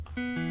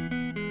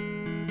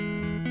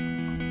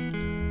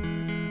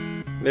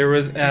There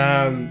was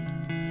some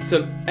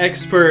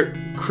expert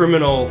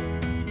criminal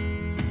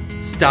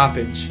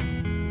stoppage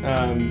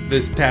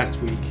this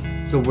past week.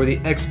 So were the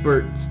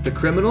experts the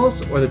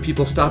criminals, or the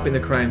people stopping the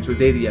crimes, were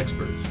they the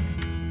experts?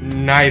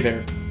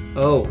 Neither.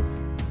 Oh.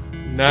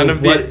 None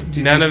of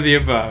the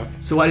above.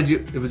 So why did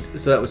you...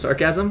 So that was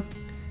sarcasm?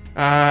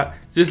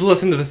 Just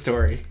listen to the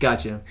story.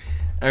 Gotcha.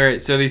 All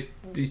right, so these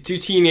two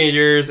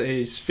teenagers,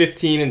 aged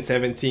 15 and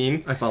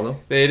 17. I follow.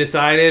 They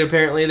decided,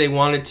 apparently, they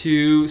wanted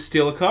to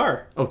steal a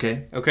car.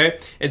 Okay.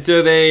 And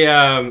so they...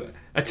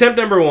 attempt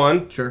number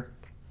one. Sure.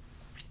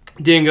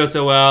 Didn't go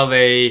so well.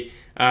 They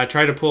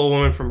tried to pull a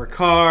woman from her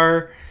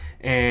car,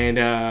 and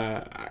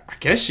I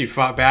guess she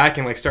fought back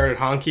and started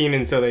honking,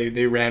 and so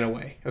they ran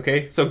away.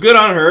 Okay, so good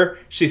on her.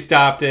 She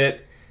stopped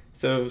it.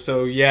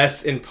 So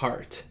yes, in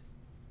part,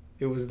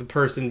 it was the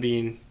person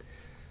being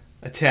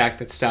attacked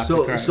that stopped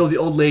the car. So the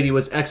old lady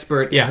was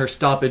expert in her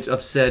stoppage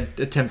of said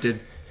attempted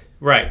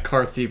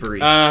car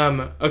thievery.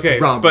 Okay,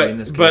 robbery in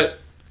this case. But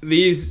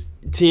these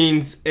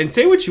teens, and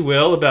say what you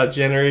will about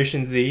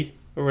Generation Z,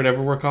 or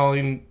whatever we're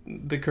calling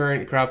the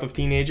current crop of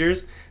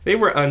teenagers, they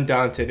were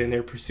undaunted in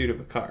their pursuit of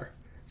a car.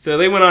 So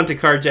they went on to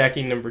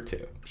carjacking number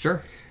 2.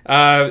 Sure.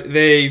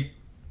 They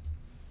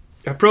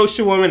approached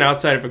a woman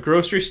outside of a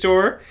grocery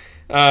store,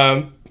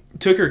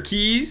 took her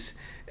keys,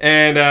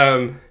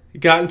 and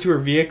got into her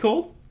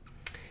vehicle.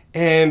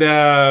 And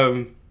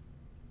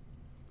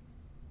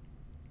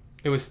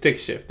it was stick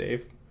shift,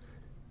 Dave.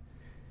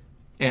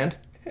 And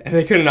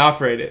they couldn't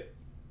operate it.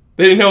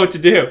 They didn't know what to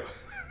do.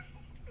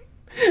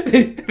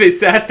 They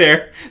sat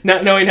there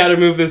not knowing how to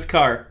move this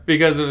car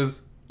because it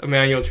was a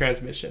manual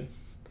transmission.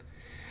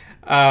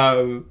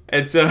 And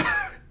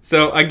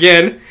so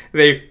again,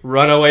 they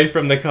run away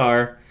from the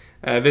car,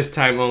 this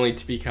time only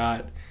to be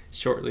caught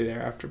shortly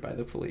thereafter by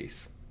the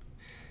police.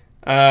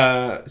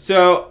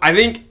 So I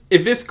think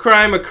if this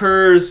crime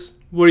occurs,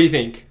 what do you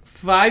think?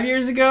 5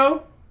 years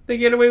ago, they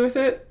get away with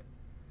it?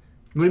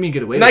 What do you mean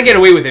get away with it? Not get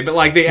away with it,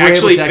 but they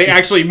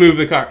actually move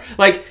the car.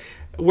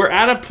 We're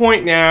at a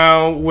point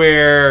now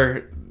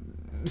where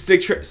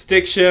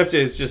stick shift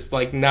is just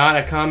not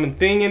a common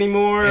thing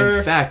anymore.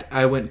 In fact,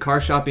 I went car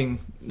shopping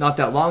not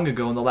that long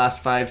ago, in the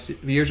last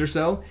 5 years or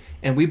so,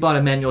 and we bought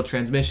a manual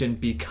transmission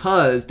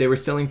because they were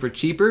selling for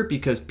cheaper,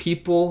 because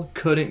people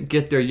couldn't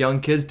get their young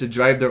kids to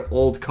drive their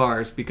old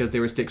cars because they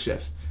were stick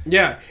shifts.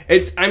 Yeah,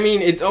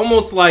 it's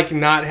almost like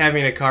not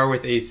having a car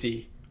with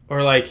AC,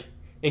 or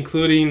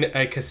including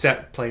a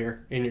cassette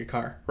player in your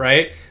car,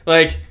 right?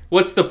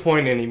 What's the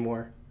point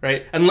anymore?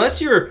 Right?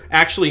 Unless you're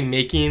actually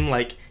making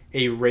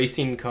a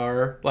racing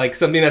car,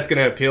 something that's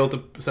going to appeal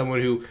to someone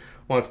who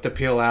wants to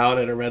peel out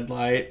at a red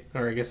light,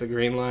 or I guess a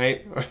green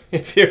light. Or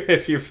if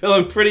you're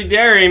feeling pretty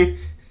daring,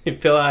 you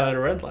peel out at a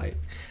red light.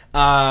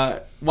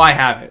 Why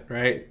have it,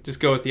 right? Just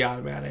go with the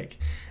automatic.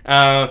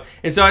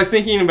 And so I was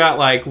thinking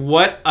about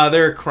what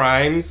other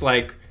crimes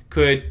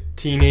could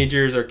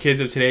teenagers or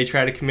kids of today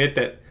try to commit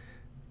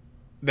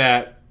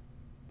that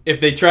if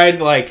they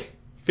tried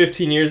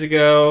 15 years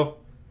ago.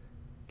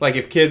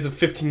 If kids of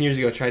 15 years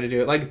ago tried to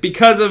do it,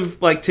 because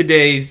of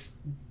today's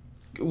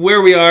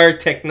where we are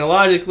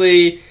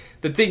technologically,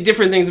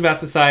 different things about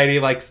society,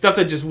 stuff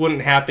that just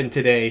wouldn't happen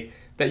today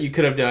that you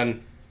could have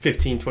done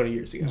 15, 20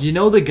 years ago. You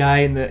know the guy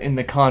in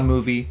the con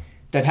movie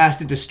that has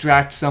to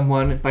distract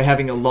someone by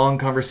having a long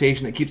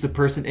conversation that keeps the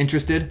person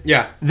interested?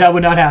 Yeah. That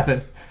would not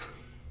happen.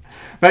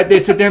 Right?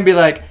 They'd sit there and be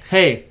like,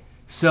 "Hey,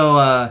 so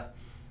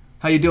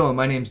how you doing?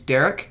 My name's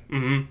Derek."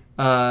 Mm-hmm.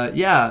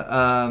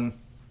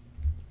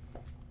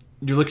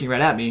 You're looking right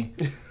at me.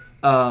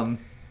 I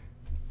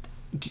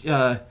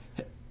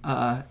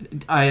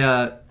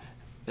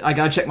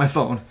gotta check my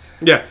phone.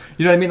 Yeah.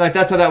 You know what I mean?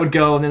 That's how that would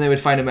go, and then they would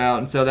find him out.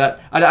 And so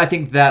I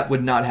think that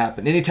would not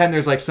happen. Anytime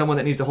there's someone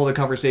that needs to hold a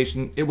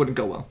conversation, it wouldn't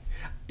go well.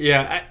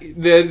 Yeah.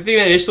 The thing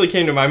that initially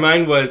came to my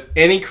mind was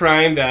any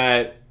crime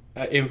that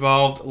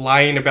involved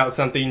lying about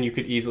something you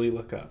could easily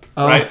look up,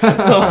 right?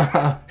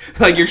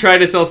 You're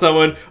trying to sell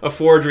someone a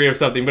forgery of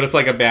something, but it's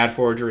a bad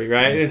forgery,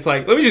 right? And it's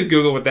let me just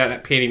Google what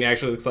that painting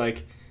actually looks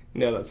like.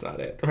 No, that's not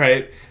it,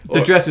 right?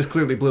 The dress is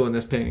clearly blue in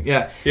this painting.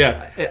 Yeah.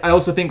 I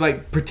also think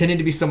pretending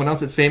to be someone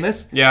else that's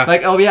famous. Yeah.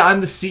 Oh yeah, I'm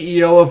the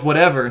CEO of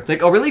whatever. It's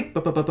oh really?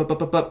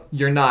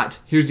 You're not.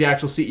 Here's the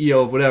actual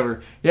CEO of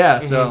whatever. Yeah.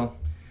 So.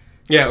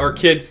 Yeah, or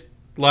kids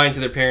lying to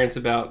their parents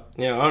about,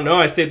 oh no,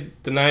 I stayed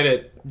the night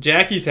at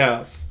Jackie's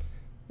house.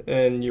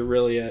 And you're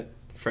really at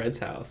Fred's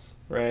house,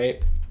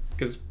 right?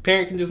 Because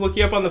parent can just look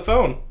you up on the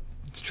phone.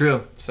 It's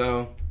true.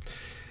 So,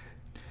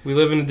 we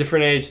live in a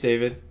different age,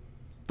 David.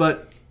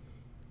 But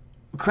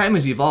crime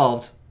has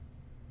evolved.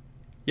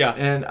 Yeah.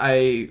 And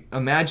I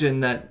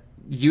imagine that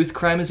youth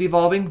crime is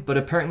evolving, but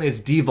apparently it's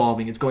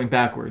devolving. It's going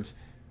backwards.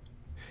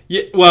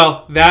 Yeah.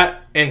 Well,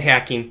 that and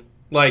hacking.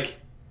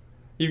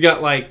 You've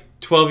got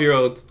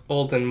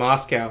 12-year-olds in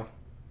Moscow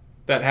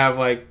that have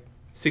 $60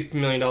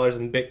 million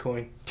in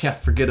Bitcoin. Yeah,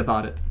 forget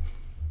about it.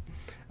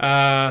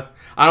 I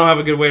don't have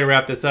a good way to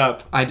wrap this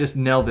up. I just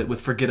nailed it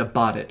with forget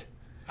about it.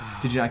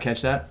 Did you not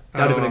catch that?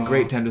 That would have been a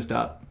great time to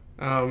stop.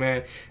 Oh,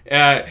 man.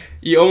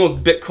 You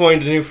almost Bitcoined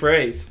a new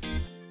phrase.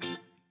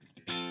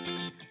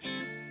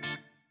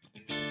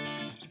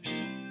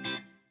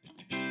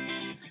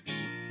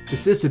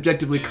 This is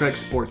Subjectively Correct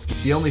Sports,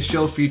 the only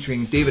show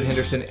featuring David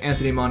Henderson and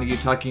Anthony Montague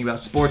talking about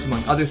sports,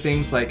 among other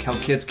things like how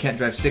kids can't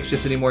drive stick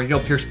shifts anymore. You know,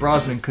 Pierce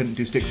Brosnan couldn't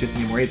do stick shifts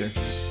anymore either.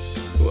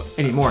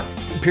 Anymore.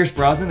 Pierce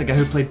Brosnan, the guy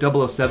who played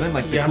 007,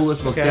 like the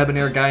coolest, most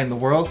debonair guy in the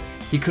world,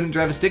 he couldn't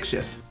drive a stick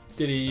shift.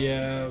 Did he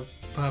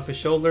pop his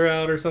shoulder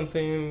out or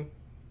something?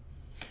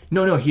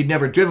 No, he'd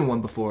never driven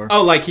one before.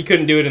 Oh, like he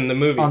couldn't do it in the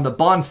movie. On the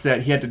Bond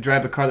set, he had to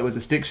drive a car that was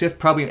a stick shift,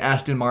 probably an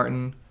Aston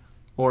Martin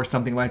or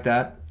something like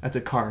that. That's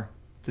a car.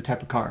 It's a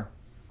type of car.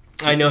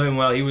 I know him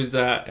well. He was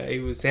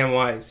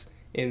Samwise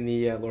in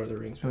the Lord of the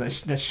Rings. No,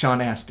 that's Sean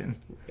Astin.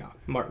 Yeah,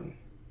 Martin.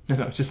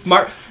 No, just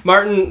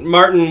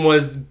Martin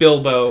was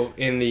Bilbo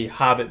in the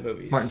Hobbit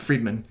movies. Martin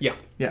Friedman. Yeah,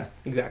 Yeah.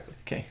 exactly.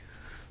 Okay.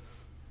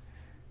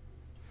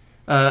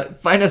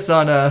 Find us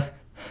on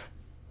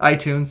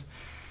iTunes,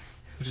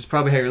 which is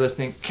probably how you're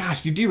listening.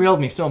 Gosh, you derailed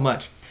me so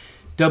much.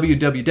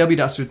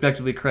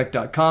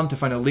 www.subjectivelycorrect.com to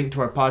find a link to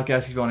our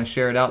podcast. If you want to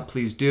share it out,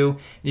 please do.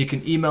 You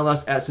can email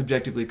us at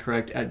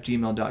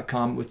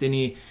subjectivelycorrect@gmail.com with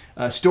any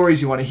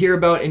stories you want to hear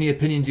about, any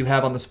opinions you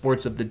have on the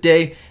sports of the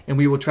day, and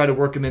we will try to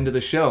work them into the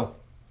show.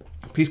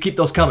 Please keep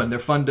those coming. They're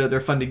fun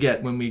to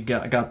get when we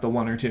got the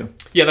one or two.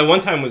 Yeah, the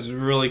one time was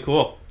really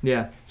cool.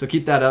 Yeah, so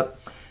keep that up.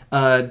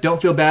 Don't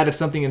feel bad if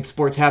something in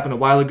sports happened a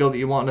while ago that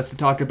you want us to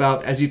talk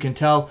about. As you can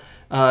tell,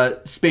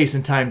 space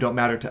and time don't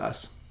matter to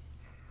us.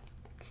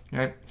 All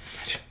right?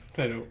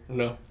 I don't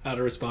know how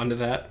to respond to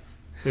that.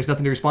 There's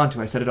nothing to respond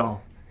to. I said it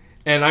all.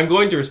 And I'm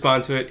going to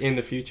respond to it in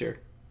the future.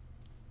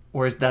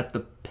 Or is that the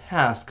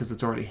past because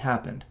it's already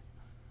happened?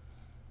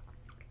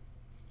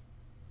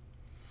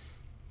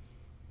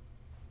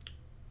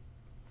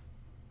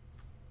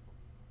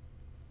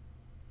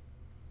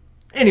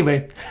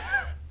 Anyway,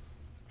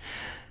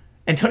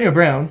 Antonio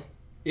Brown.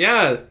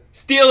 Yeah,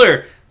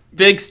 Steeler.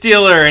 Big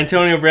Steeler,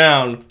 Antonio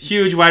Brown.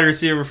 Huge wide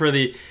receiver for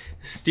the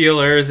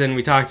Steelers, and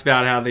we talked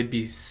about how they'd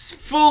be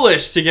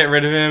foolish to get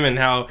rid of him and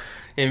how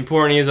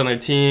important he is on their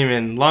team,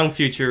 and long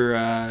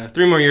future,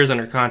 3 more years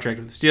under contract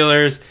with the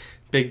Steelers.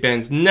 Big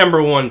Ben's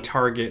number one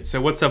target.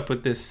 So what's up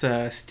with this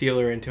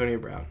Steeler Antonio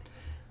Brown?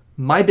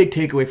 My big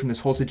takeaway from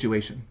this whole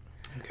situation,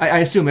 okay. I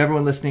assume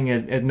everyone listening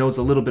knows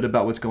a little bit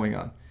about what's going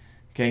on.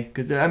 Okay?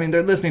 Because, I mean,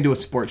 they're listening to a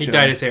sports show. He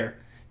dyed his hair.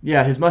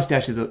 Yeah, his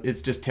mustache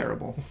it's just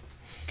terrible.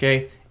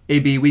 Okay?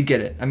 AB, we get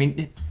it. I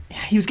mean,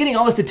 he was getting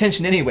all this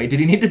attention anyway. Did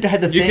he need to dye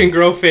the thing? You can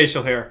grow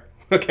facial hair.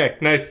 Okay,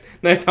 nice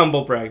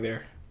humble brag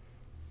there.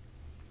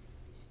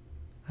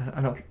 I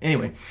don't.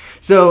 Anyway,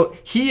 so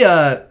he,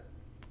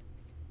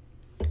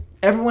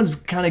 everyone's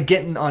kind of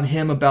getting on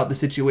him about the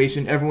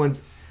situation.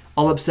 Everyone's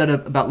all upset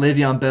about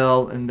Le'Veon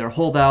Bell and their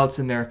holdouts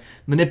and their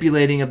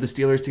manipulating of the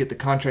Steelers to get the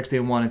contracts they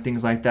want and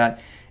things like that.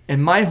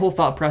 And my whole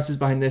thought process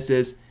behind this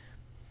is,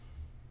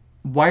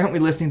 why aren't we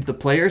listening to the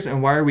players,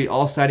 and why are we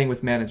all siding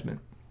with management?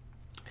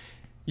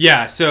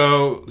 Yeah,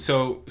 so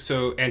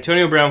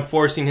Antonio Brown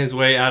forcing his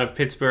way out of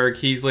Pittsburgh.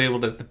 He's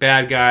labeled as the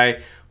bad guy.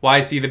 Why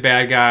is he the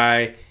bad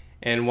guy?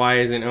 And why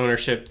isn't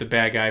ownership the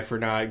bad guy for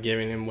not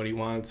giving him what he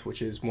wants,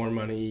 which is more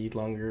money,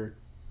 longer,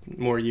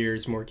 more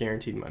years, more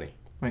guaranteed money?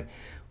 Right.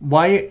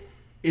 Why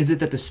is it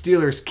that the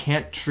Steelers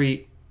can't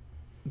treat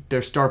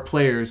their star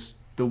players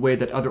the way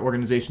that other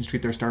organizations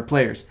treat their star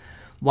players?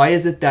 Why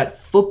is it that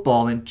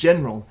football in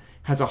general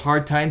has a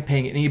hard time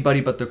paying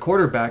anybody but the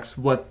quarterbacks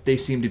what they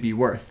seem to be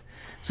worth?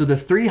 So the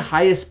 3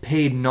 highest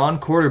paid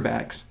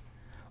non-quarterbacks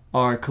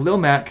are Khalil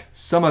Mack,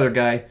 some other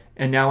guy,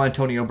 and now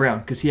Antonio Brown,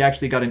 because he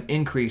actually got an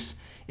increase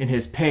in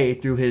his pay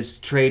through his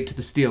trade to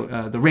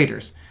the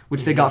Raiders,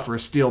 which they got for a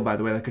steal, by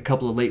the way, like a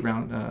couple of late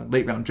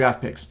round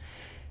draft picks.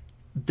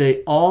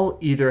 They all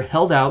either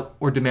held out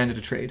or demanded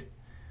a trade.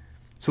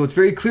 So it's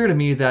very clear to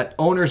me that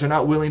owners are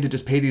not willing to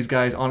just pay these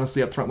guys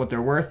honestly up front what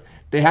they're worth.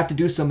 They have to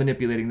do some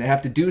manipulating. They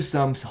have to do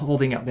some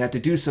holding out. They have to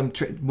do some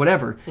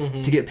whatever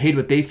to get paid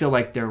what they feel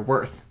like they're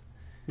worth.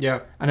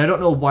 Yeah. And I don't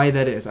know why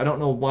that is. I don't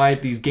know why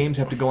these games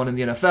have to go on in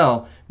the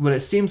NFL when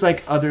it seems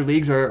like other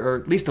leagues are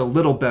at least a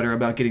little better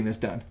about getting this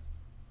done.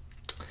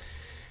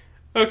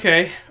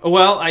 Okay.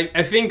 Well,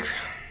 I think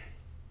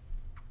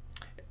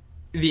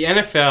the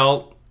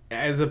NFL,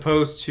 as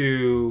opposed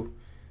to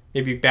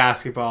maybe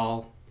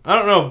basketball, I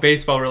don't know if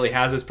baseball really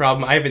has this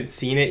problem. I haven't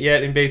seen it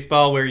yet in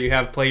baseball where you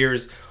have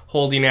players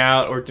holding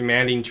out or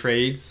demanding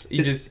trades.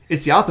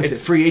 It's the opposite.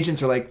 Free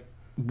agents are like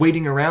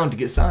waiting around to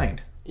get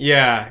signed.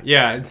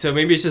 Yeah. So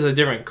maybe it's just a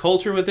different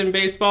culture within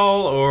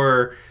baseball,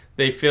 or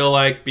they feel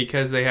like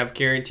because they have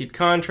guaranteed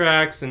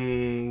contracts,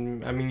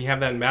 and I mean you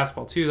have that in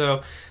basketball too,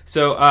 though.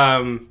 So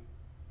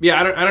yeah,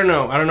 I don't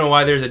know. I don't know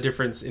why there's a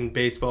difference in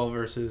baseball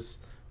versus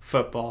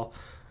football.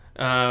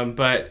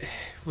 But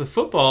with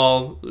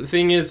football, the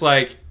thing is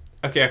like,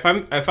 okay,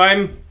 if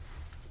I'm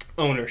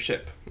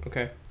ownership,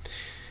 okay,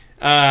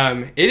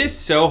 it is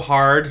so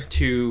hard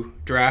to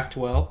draft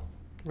well,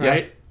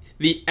 right? Yeah.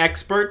 The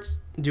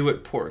experts do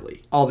it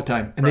poorly. All the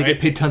time. And they get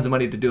paid tons of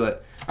money to do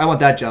it. I want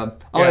that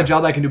job. I want a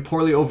job I can do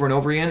poorly over and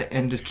over again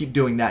and just keep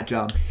doing that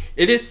job.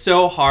 It is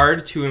so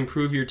hard to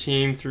improve your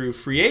team through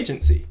free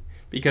agency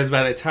because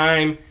by the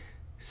time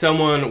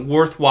someone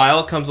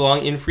worthwhile comes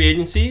along in free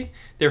agency,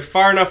 they're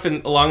far enough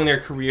along in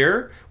their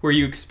career where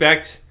you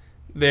expect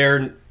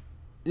they're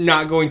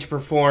not going to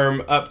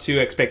perform up to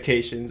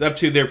expectations, up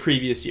to their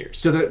previous years.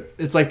 So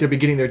it's like they're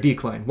beginning their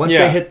decline. Once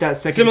they hit that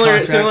second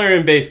contract. Similar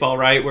in baseball,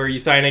 right? Where you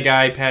sign a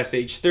guy past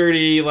age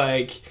 30,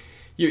 like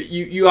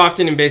you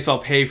often in baseball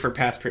pay for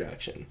past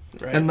production,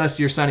 right? Unless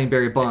you're signing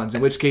Barry Bonds,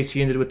 in which case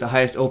he ended with the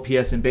highest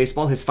OPS in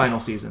baseball his final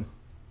season.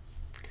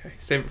 Okay,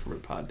 save it for the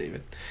pod,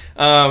 David.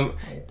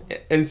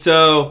 And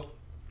so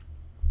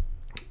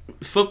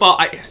football.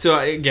 So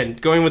again,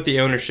 going with the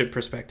ownership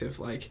perspective,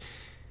 like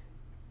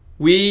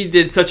we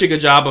did such a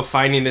good job of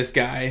finding this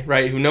guy,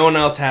 right, who no one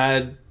else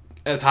had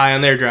as high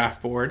on their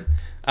draft board.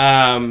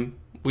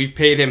 We've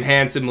paid him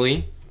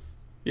handsomely,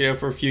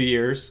 for a few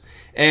years,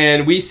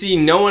 and we see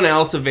no one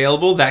else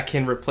available that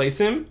can replace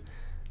him,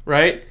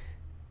 right?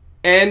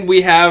 And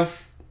we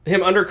have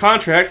him under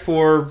contract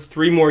for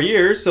 3 more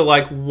years. So,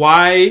 like,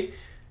 why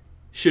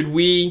should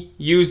we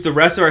use the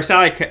rest of our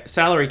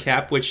salary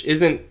cap, which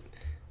isn't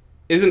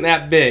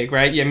that big,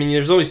 right? I mean,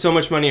 there's only so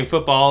much money in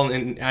football,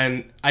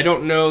 and I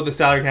don't know the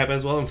salary cap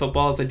as well in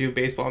football as I do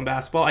baseball and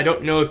basketball. I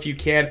don't know if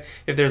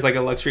there's like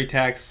a luxury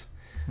tax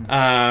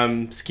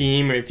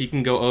scheme, or if you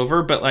can go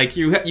over, but like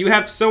you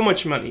have so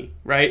much money,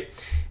 right?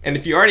 And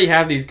if you already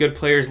have these good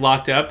players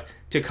locked up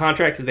to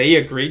contracts they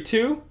agreed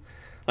to,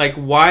 like,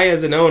 why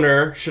as an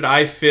owner should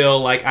I feel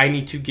like I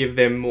need to give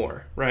them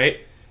more,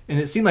 right? And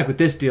it seemed like with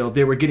this deal,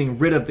 they were getting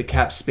rid of the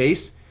cap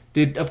space.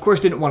 They, of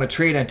course, didn't want to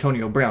trade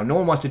Antonio Brown. No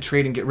one wants to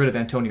trade and get rid of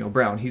Antonio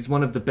Brown. He's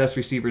one of the best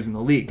receivers in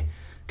the league.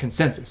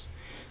 Consensus.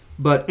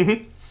 But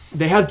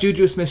they have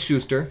Juju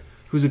Smith-Schuster,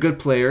 who's a good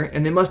player,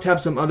 and they must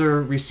have some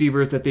other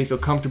receivers that they feel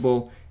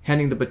comfortable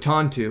handing the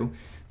baton to,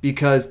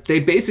 because they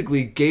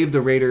basically gave the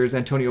Raiders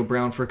Antonio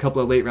Brown for a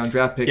couple of late-round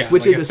draft picks,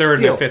 which like is a third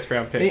steal. and a 5th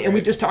round pick. And right? we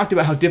just talked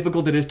about how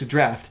difficult it is to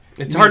draft.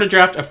 It's hard to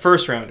draft a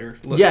first-rounder,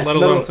 yes, let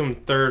alone some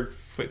 3rd,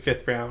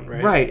 5th round,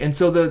 right? Right, and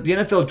so the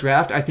NFL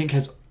draft, I think,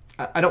 has,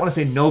 I don't want to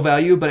say no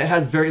value, but it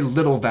has very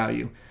little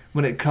value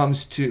when it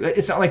comes to,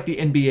 it's not like the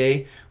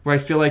NBA, where I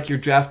feel like your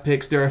draft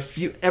picks, there are a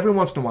few, every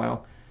once in a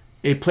while,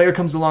 a player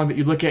comes along that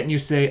you look at and you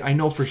say, I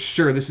know for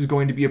sure this is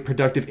going to be a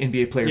productive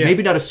NBA player. Yeah.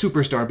 Maybe not a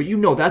superstar,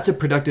 but that's a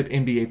productive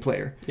NBA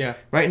player. Yeah.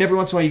 Right? And every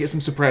once in a while you get some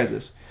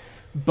surprises.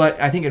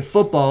 But I think in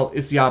football,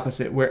 it's the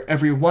opposite, where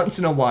every once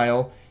in a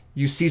while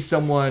you see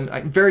someone,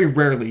 very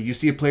rarely, you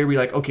see a player where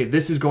you're like, okay,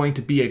 this is going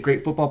to be a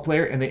great football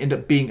player, and they end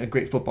up being a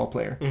great football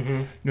player. Mm-hmm.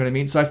 You know what I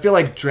mean? So I feel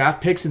like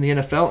draft picks in the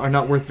NFL are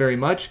not worth very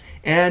much,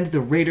 and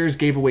the Raiders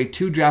gave away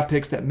 2 draft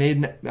picks that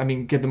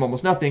give them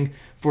almost nothing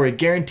for a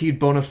guaranteed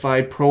bona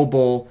fide Pro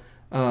Bowl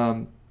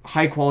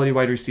high-quality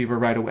wide receiver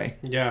right away.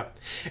 Yeah.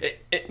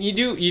 You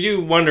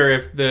do wonder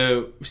if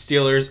the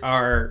Steelers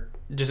are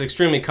just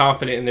extremely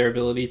confident in their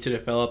ability to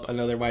develop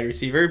another wide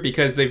receiver,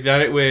 because they've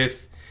done it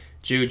with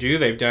Juju,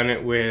 they've done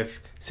it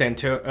with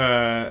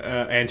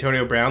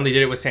Antonio Brown, they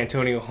did it with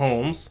Santonio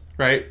Holmes,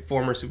 right?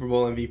 Former Super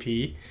Bowl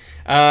MVP.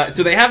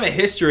 So they have a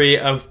history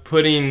of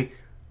putting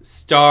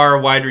star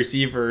wide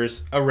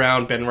receivers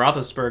around Ben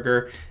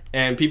Roethlisberger,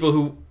 and people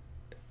who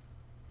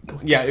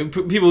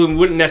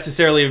wouldn't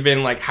necessarily have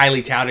been like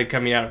highly touted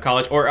coming out of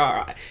college,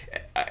 or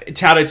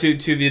touted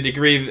to the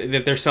degree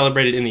that they're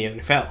celebrated in the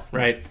NFL,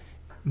 right?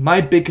 My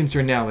big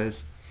concern now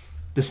is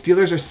the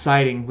Steelers are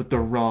siding with the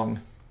wrong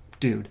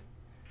dude.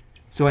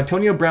 So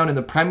Antonio Brown, in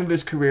the prime of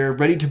his career,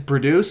 ready to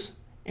produce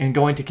and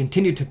going to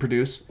continue to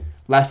produce.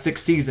 Last 6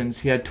 seasons,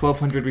 he had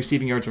 1,200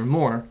 receiving yards or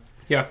more.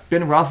 Yeah.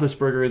 Ben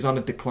Roethlisberger is on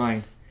a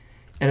decline,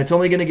 and it's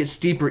only going to get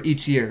steeper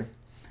each year.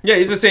 Yeah,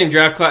 he's the same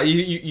draft class.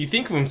 You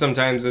think of him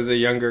sometimes as a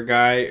younger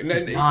guy.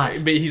 He's not.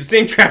 But he's the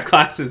same draft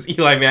class as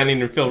Eli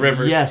Manning and Phil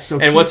Rivers. Yes. So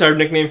what's our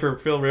nickname for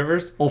Phil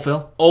Rivers? Old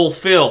Phil. Old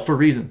Phil. For a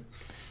reason.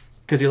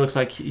 Because he looks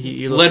like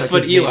he looks Leadfoot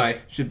like his Eli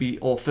name should be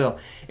Old Phil.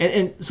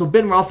 And so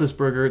Ben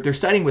Roethlisberger, they're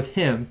siding with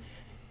him,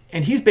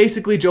 and he's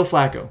basically Joe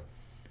Flacco,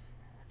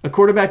 a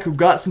quarterback who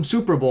got some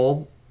Super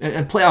Bowl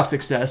and playoff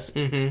success,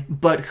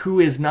 but who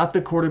is not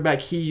the quarterback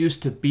he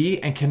used to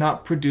be and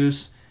cannot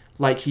produce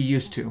like he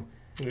used to.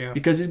 Yeah.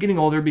 Because he's getting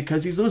older,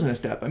 because he's losing a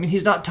step. I mean,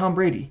 he's not Tom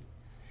Brady.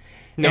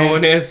 No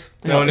one is.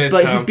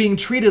 But he's being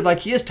treated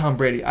like he is Tom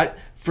Brady.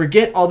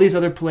 Forget all these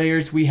other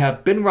players. We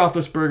have Ben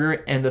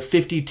Roethlisberger and the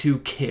 52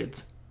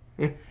 kids.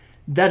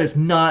 That is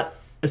not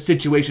a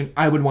situation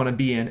I would want to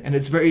be in, and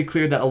it's very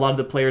clear that a lot of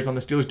the players on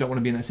the Steelers don't want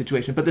to be in that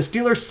situation. But the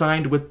Steelers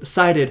sided. The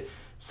Steelers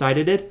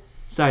sided it.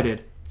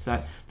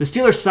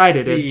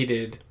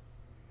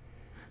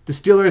 The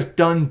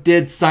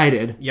Steelers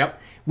sided.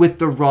 Yep. With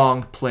the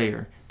wrong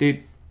player.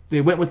 They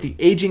went with the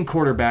aging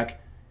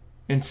quarterback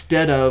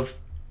instead of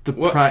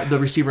the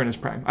receiver in his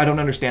prime. I don't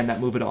understand that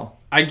move at all.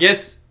 I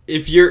guess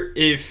if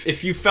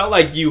you felt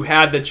like you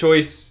had the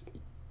choice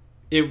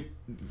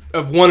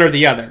of one or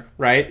the other,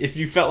 right? If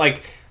you felt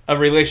like a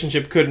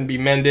relationship couldn't be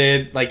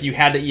mended, like you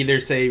had to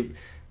either say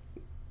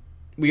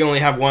we only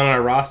have one on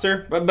our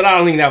roster, but I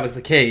don't think that was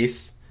the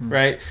case,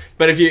 right?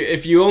 But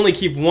if you only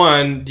keep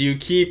one, do you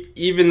keep,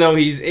 even though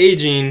he's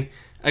aging,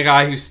 a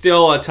guy who's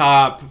still a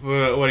top,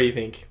 what do you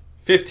think,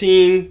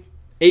 15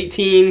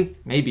 18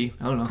 Maybe.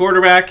 I don't know.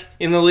 quarterback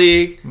in the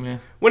league. Yeah.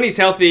 When he's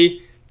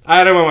healthy, I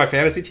had him on my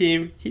fantasy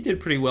team. He did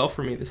pretty well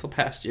for me this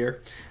past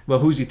year. Well,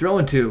 who's he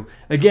throwing to?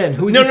 Again,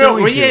 who's he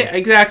throwing to? Yeah,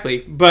 exactly.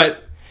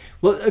 But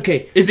Well,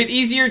 okay. is it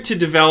easier to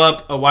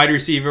develop a wide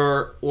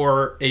receiver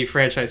or a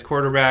franchise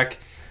quarterback?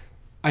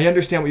 I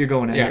understand what you're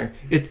going at Yeah.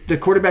 here. The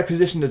quarterback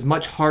position is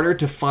much harder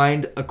to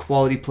find a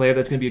quality player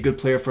that's going to be a good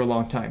player for a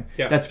long time.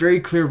 Yeah. That's very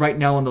clear right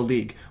now in the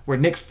league, where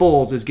Nick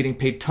Foles is getting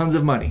paid tons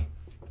of money.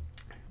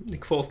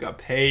 Nick Foles got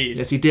paid.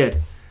 Yes, he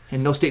did.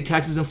 And no state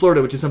taxes in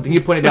Florida, which is something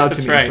you pointed out to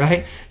That's me, right.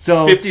 right?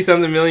 So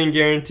 50-something million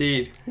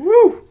guaranteed.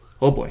 Woo!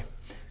 Oh boy.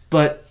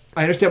 But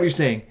I understand what you're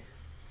saying.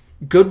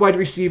 Good wide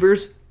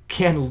receivers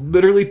can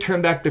literally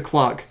turn back the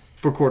clock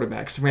for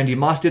quarterbacks. Randy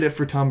Moss did it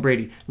for Tom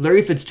Brady.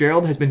 Larry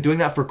Fitzgerald has been doing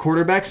that for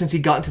quarterbacks since he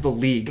got into the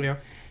league. Yeah.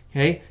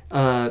 Okay?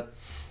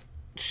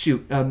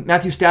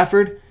 Matthew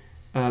Stafford,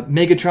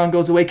 Megatron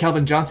goes away,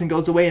 Calvin Johnson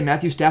goes away, and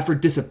Matthew Stafford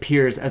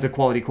disappears as a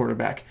quality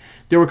quarterback.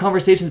 There were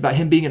conversations about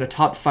him being in a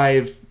top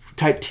 5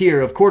 type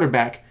tier of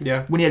quarterback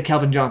when he had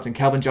Calvin Johnson.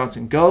 Calvin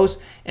Johnson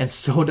goes, and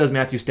so does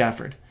Matthew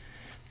Stafford.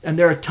 And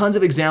there are tons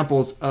of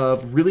examples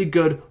of really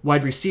good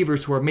wide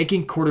receivers who are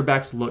making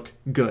quarterbacks look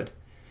good.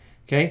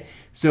 Okay?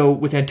 So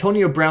with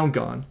Antonio Brown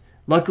gone,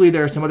 luckily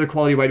there are some other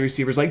quality wide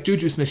receivers like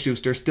Juju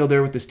Smith-Schuster still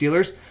there with the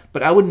Steelers,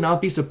 but I would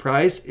not be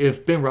surprised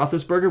if Ben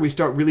Roethlisberger, we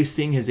start really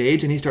seeing his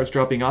age and he starts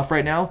dropping off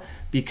right now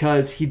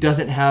because he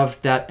doesn't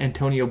have that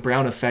Antonio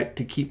Brown effect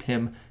to keep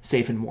him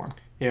safe and warm.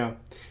 Yeah.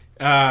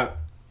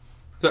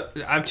 So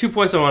I have 2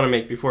 points I want to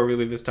make before we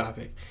leave this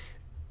topic.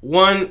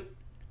 One,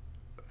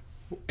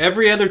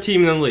 every other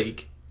team in the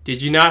league,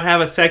 did you not have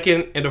a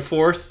second and a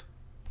fourth?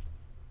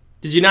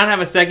 Did you not have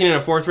a second and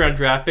a fourth round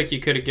draft pick you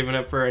could have given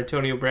up for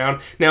Antonio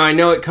Brown? Now, I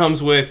know it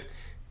comes with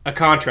a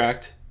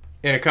contract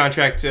and a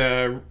contract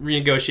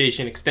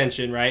renegotiation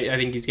extension, right? I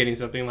think he's getting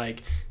something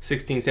like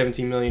 16,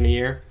 17 million a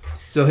year.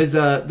 So his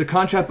the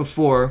contract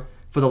before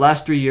for the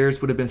last 3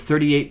 years would have been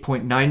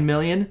 $38.9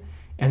 million,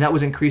 and that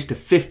was increased to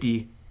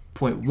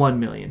 $50.1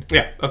 million.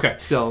 Yeah, okay.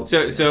 So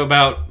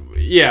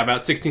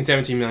about 16,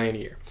 17 million a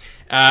year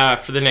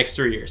for the next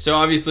 3 years. So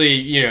obviously,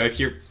 you know, if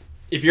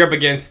you're up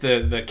against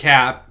the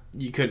cap,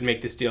 you couldn't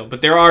make this deal.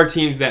 But there are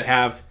teams that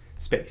have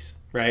space,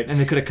 right? And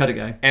they could have cut a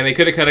guy.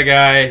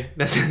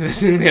 That's in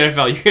the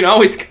NFL. You can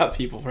always cut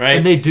people, right?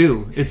 And they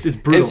do. It's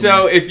brutal. And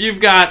so if you've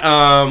got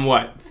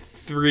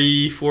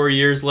 3-4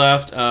 years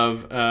left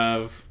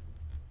of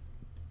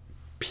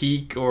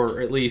peak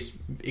or at least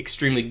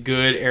extremely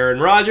good Aaron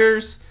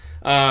Rodgers,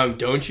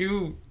 don't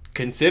you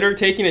consider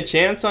taking a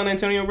chance on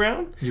Antonio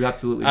Brown? You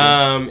absolutely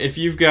do. If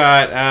you've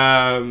got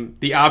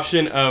the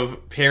option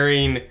of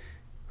pairing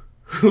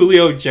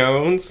Julio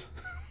Jones,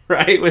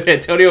 right, with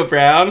Antonio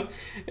Brown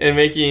and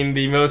making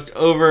the most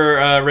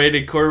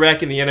overrated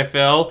quarterback in the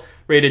NFL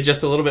rated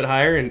just a little bit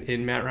higher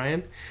in Matt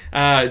Ryan,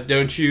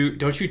 don't you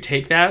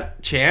take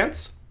that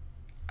chance?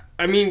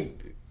 I mean,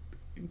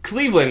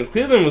 Cleveland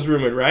was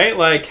rumored, right?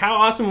 Like, how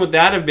awesome would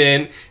that have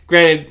been?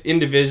 Granted, in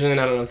division,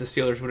 I don't know if the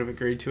Steelers would have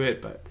agreed to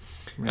it, but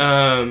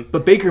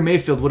but Baker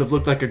Mayfield would have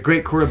looked like a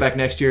great quarterback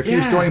next year if he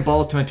was throwing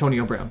balls to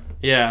Antonio Brown.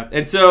 Yeah,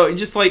 and so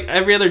just like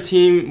every other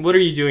team, what are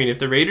you doing? If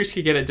the Raiders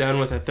could get it done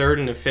with a third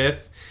and a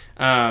fifth,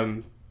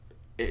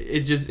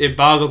 it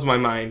boggles my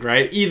mind,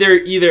 right?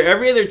 Either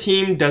every other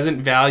team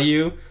doesn't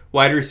value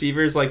wide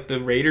receivers like the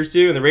Raiders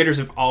do, and the Raiders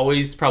have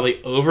always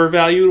probably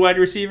overvalued wide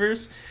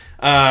receivers.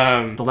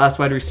 The last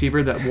wide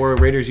receiver that wore a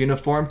Raiders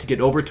uniform to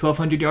get over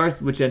 1,200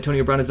 yards, which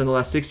Antonio Brown has done the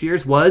last 6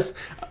 years, was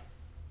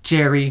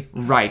Jerry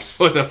Rice.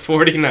 Was a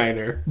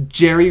 49er.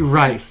 Jerry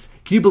Rice.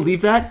 Can you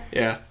believe that?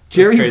 Yeah.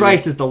 Jerry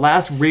Rice is the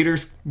last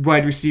Raiders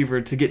wide receiver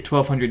to get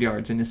 1,200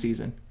 yards in a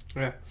season.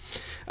 Yeah.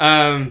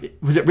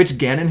 Was it Rich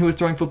Gannon who was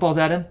throwing footballs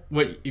at him?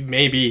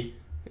 Maybe.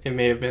 It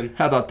may have been.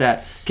 How about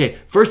that? Okay,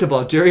 first of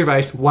all, Jerry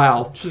Rice,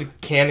 wow. Just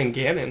like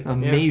Gannon.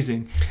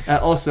 Amazing. Yeah.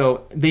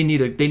 Also, they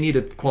need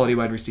a quality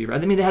wide receiver. I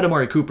mean, they had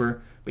Amari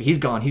Cooper, but he's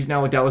gone. He's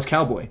now a Dallas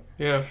Cowboy.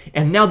 Yeah.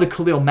 And now the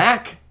Khalil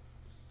Mack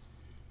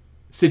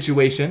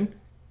situation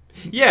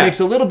makes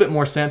a little bit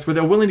more sense, where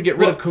they're willing to get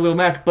rid of Khalil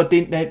Mack, but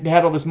they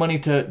had all this money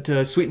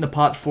to sweeten the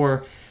pot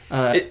for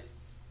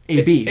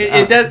AB.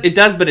 It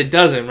does, but it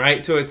doesn't,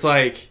 right? So it's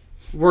like,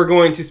 we're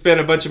going to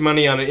spend a bunch of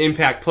money on an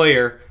impact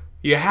player.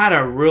 You had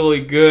a really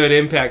good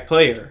impact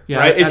player,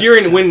 right? If you're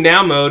in win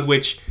now mode,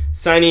 which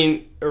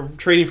signing or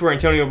trading for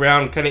Antonio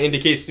Brown kind of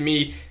indicates to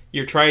me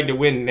you're trying to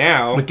win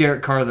now. With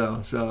Derek Carr,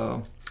 though,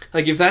 so...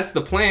 Like, if that's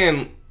the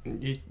plan,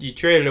 you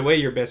traded away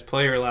your best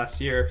player last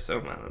year,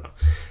 so I don't know.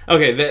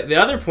 Okay, the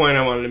other point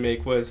I wanted to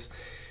make was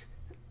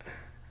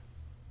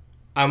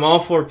I'm all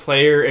for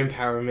player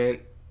empowerment,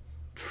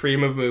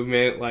 freedom of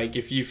movement. Like,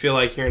 if you feel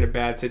like you're in a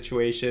bad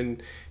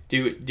situation,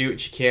 do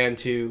what you can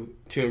to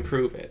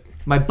improve it.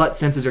 My butt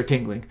senses are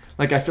tingling.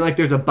 Like, I feel like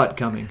there's a butt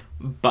coming.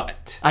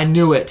 But I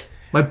knew it.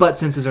 My butt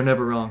senses are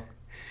never wrong.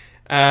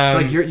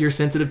 Like, you're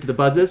sensitive to the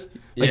buzzes.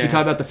 Like, you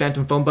talk about the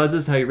phantom phone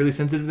buzzes, how you're really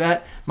sensitive to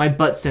that. My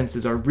butt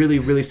senses are really,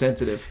 really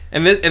sensitive.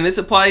 And this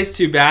applies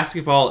to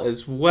basketball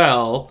as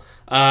well.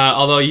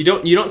 Although you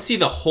don't see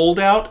the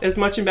holdout as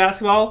much in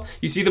basketball.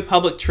 You see the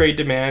public trade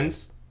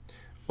demands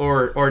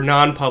or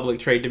non-public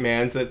trade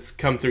demands that's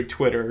come through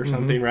Twitter or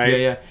something, right?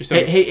 Yeah.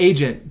 Hey,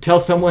 agent, tell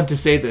someone to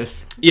say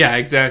this. Yeah,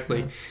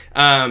 exactly.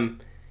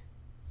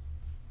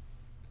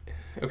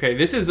 Okay,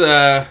 this is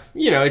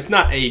it's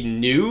not a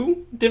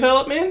new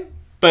development,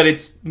 but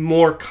it's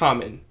more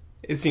common.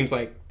 It seems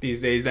like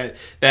these days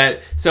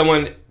that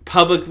someone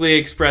publicly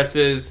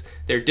expresses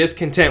their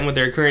discontent with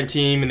their current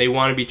team and they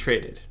want to be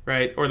traded,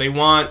 right? Or they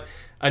want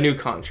a new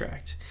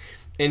contract.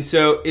 And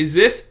so is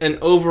this an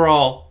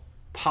overall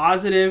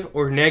positive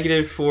or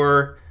negative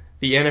for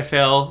the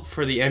NFL,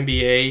 for the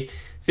NBA?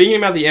 Thinking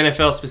about the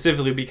NFL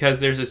specifically because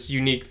there's this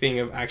unique thing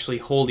of actually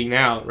holding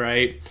out,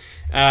 right?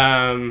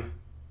 And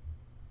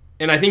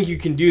I think you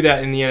can do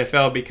that in the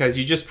NFL because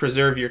you just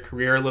preserve your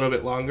career a little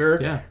bit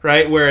longer,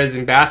 right? Whereas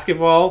in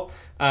basketball,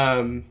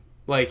 the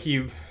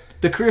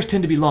careers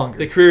tend to be longer.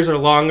 The careers are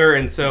longer,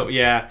 and so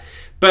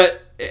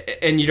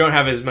and you don't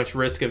have as much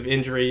risk of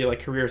injury, like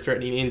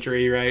career-threatening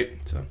injury, right?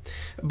 So,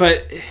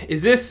 but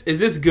is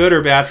this good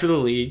or bad for the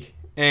league?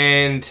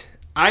 And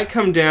I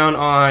come down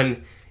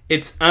on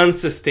it's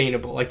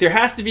unsustainable. Like there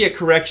has to be a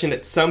correction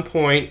at some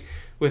point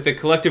with a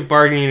collective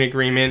bargaining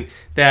agreement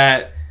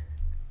that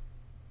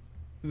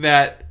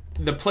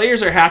the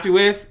players are happy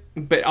with,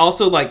 but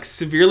also like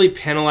severely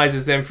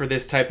penalizes them for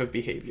this type of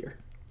behavior.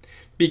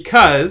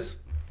 Because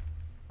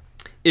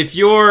if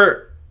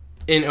you're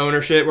in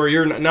ownership, or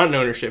you're not in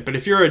ownership, but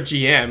if you're a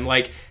GM,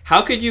 like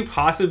how could you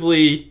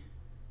possibly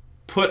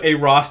put a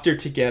roster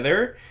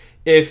together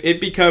if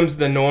it becomes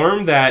the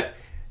norm that,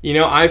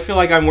 I feel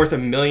like I'm worth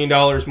 $1 million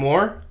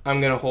more, I'm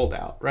going to hold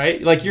out,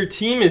 right? Like your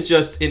team is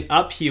just in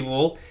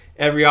upheaval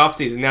every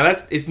offseason. Now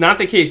it's not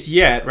the case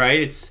yet,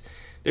 right?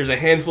 There's a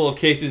handful of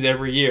cases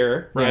every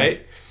year,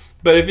 right?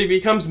 But if it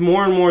becomes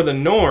more and more the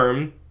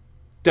norm,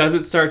 does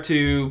it start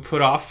to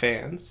put off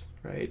fans,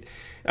 right?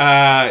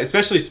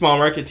 Especially small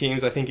market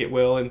teams, I think it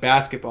will, in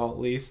basketball at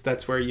least.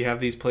 That's where you have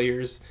these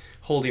players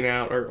holding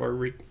out or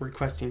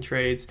requesting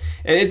trades.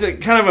 And it's a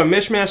kind of a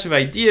mishmash of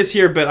ideas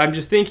here, but I'm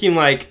just thinking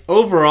like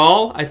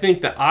overall, I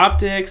think the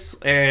optics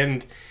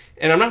and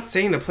I'm not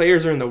saying the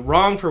players are in the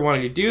wrong for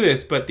wanting to do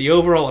this, but the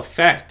overall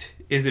effect,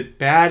 is it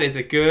bad? Is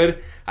it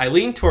good? I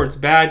lean towards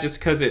bad just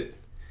because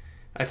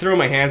I throw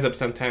my hands up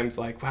sometimes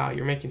like, wow,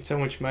 you're making so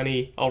much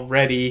money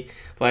already.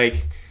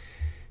 Like,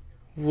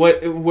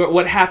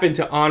 what happened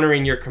to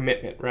honoring your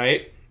commitment,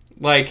 right?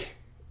 Like,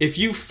 if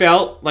you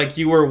felt like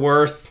you were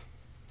worth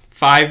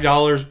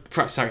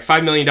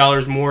 $5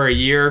 million more a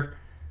year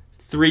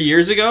 3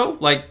 years ago,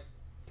 like,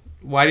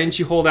 why didn't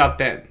you hold out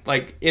then?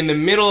 Like, in the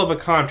middle of a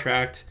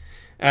contract,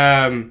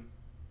 I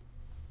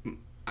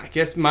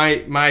guess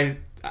my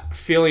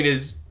feeling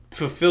is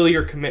fulfill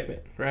your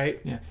commitment,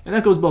 right? Yeah, and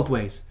that goes both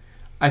ways.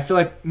 I feel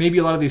like maybe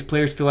a lot of these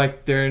players feel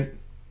like their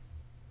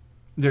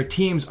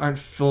teams aren't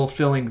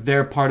fulfilling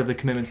their part of the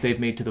commitments they've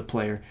made to the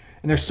player.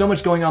 And there's so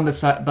much going on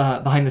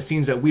behind the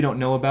scenes that we don't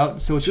know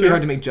about, so it's really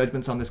hard to make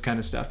judgments on this kind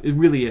of stuff. It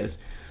really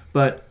is.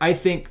 But I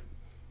think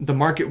the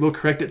market will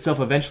correct itself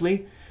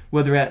eventually,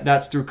 whether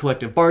that's through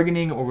collective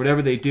bargaining or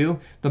whatever they do.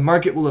 The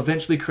market will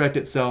eventually correct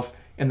itself,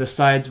 and the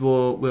sides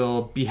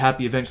will be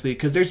happy eventually,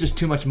 because there's just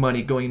too much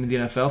money going into the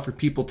NFL for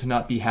people to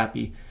not be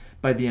happy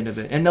by the end of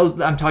it. And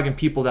I'm talking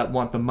people that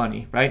want the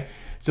money, right?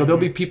 So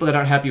there'll be people that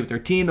aren't happy with their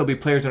team. There'll be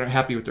players that aren't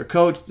happy with their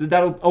coach.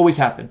 That'll always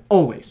happen.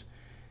 Always.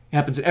 It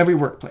happens in every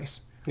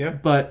workplace. Yeah.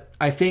 But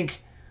I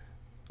think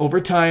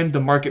over time, the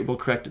market will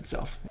correct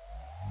itself.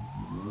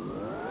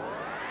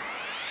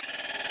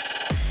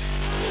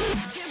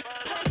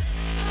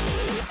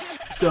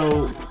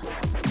 So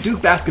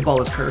Duke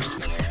basketball is cursed.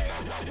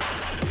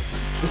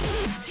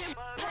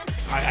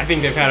 I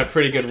think they've had a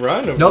pretty good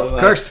run over Nope,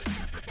 cursed.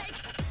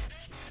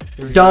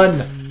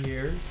 Done.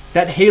 Years.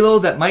 That halo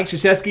that Mike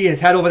Krzyzewski has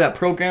had over that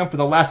program for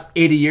the last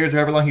 80 years, or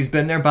however long he's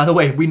been there. By the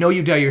way, we know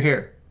you dye your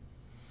hair.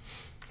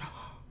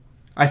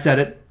 I said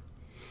it.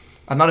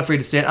 I'm not afraid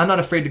to say it. I'm not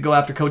afraid to go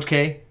after Coach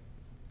K.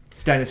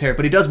 He's dyeing his hair,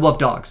 but he does love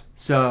dogs.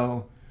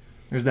 So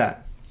there's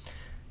that.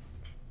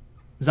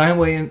 Zion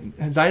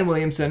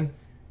Williamson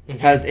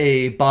has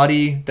a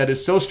body that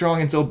is so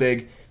strong and so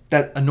big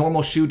that a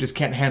normal shoe just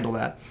can't handle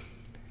that.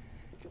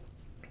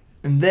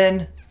 And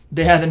then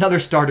they had another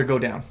starter go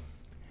down.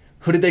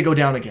 Who did they go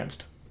down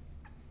against?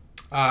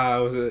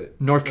 Was it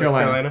North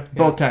Carolina?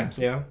 Both times.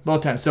 Yeah.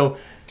 Both times. So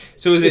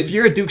if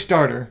you're a Duke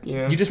starter,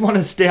 you just want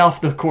to stay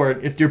off the court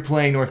if you're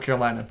playing North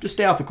Carolina. Just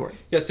stay off the court.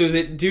 Yeah, so is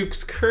it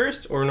Duke's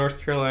cursed or North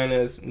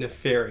Carolina's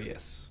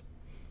nefarious?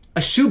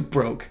 A shoe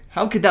broke.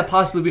 How could that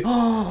possibly be?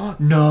 Oh,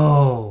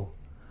 no.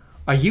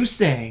 Are you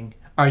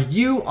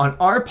on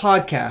our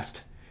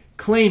podcast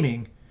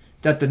claiming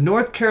that the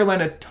North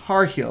Carolina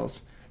Tar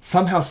Heels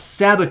somehow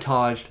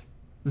sabotaged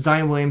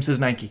Zion Williamson's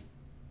Nike?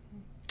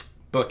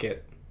 Book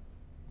it.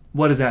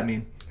 What does that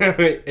mean?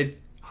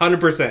 It's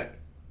 100%.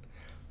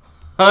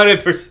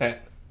 100%.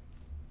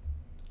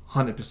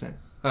 100%.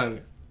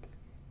 100%.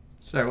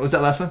 Sorry, what was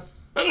that last one?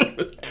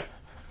 100%.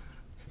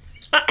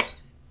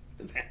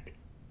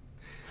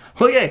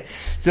 Okay,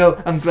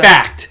 so I'm glad.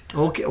 Fact.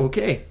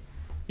 Okay.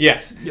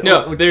 Yes. Oh,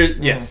 No. okay.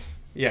 There.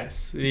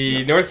 Yes.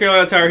 The North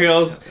Carolina Tar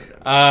Heels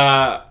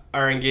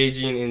are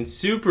engaging in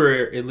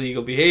super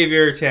illegal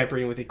behavior,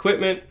 tampering with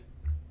equipment,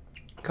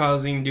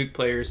 causing Duke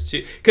players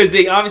to, because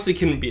they obviously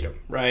couldn't beat them,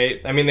 right?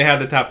 I mean, they had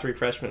the top 3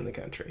 freshmen in the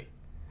country.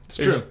 It's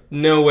There's true.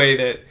 no way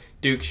that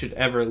Duke should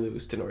ever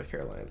lose to North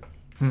Carolina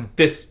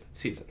this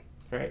season,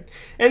 right?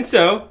 And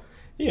so,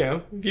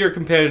 if you're a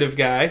competitive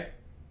guy,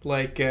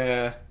 like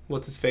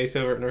what's his face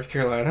over at North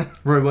Carolina,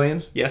 Roy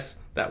Williams.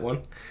 yes, that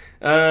one.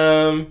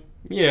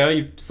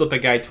 You slip a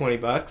guy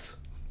 $20,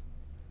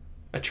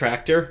 a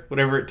tractor,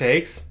 whatever it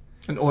takes.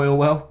 An oil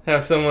well.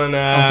 Have someone.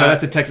 I'm sorry,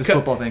 that's a Texas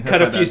football thing.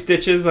 Cut a That's few my bad.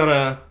 stitches on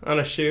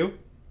a shoe,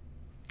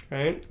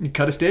 right? You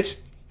cut a stitch?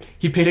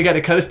 He paid a guy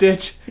to cut a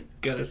stitch?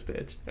 Got a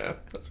stitch. Yeah,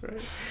 that's right.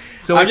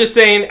 So I'm just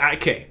saying.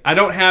 Okay, I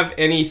don't have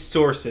any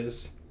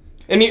sources.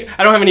 I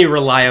don't have any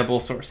reliable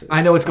sources.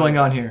 I know what's going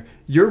on here.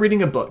 You're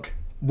reading a book.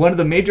 One of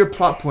the major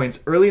plot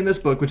points early in this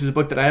book, which is a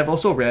book that I have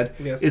also read,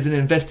 Yes. is an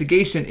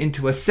investigation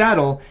into a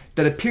saddle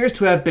that appears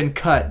to have been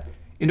cut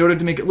in order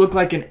to make it look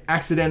like an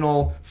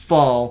accidental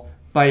fall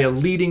by a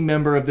leading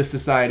member of the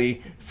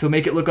society, so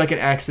make it look like an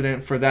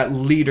accident for that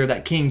leader,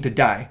 that king, to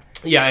die.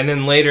 Yeah, and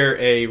then later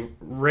a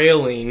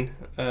railing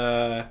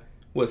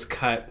was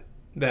cut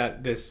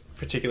that this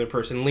particular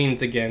person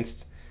leans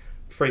against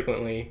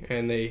frequently,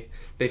 and they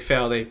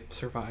fell. They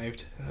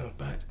survived,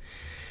 but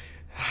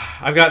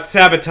I've got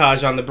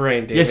sabotage on the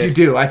brain, David. Yes, you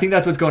do. I think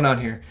that's what's going on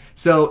here.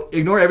 So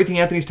ignore everything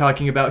Anthony's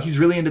talking about. He's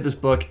really into this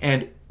book,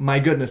 and my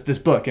goodness, this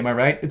book, am I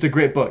right? It's a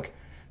great book.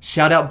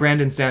 Shout out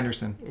Brandon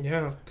Sanderson.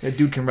 Yeah. That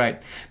dude can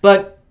write.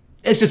 But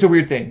it's just a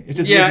weird thing. It's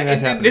just a weird thing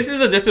that's happening. This is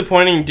a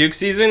disappointing Duke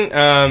season.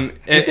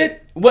 Is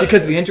it?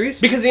 Because of the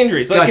injuries? Because of the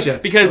injuries. Gotcha.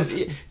 Because,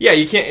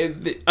 you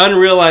can't... The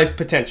unrealized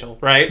potential,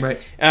 right?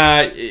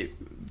 Right.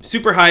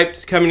 Super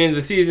hyped coming into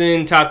the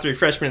season, top 3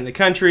 freshmen in the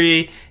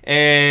country,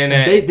 and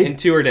they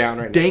 2 are down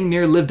right now. Dang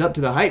near lived up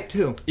to the hype,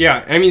 too.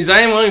 Yeah, I mean,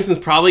 Zion Williamson's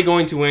probably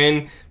going to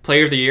win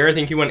Player of the Year. I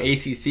think he won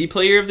ACC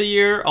Player of the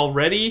Year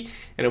already,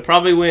 and he'll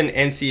probably win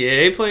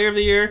NCAA Player of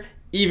the Year,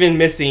 even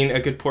missing a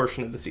good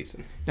portion of the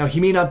season. Now, he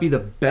may not be the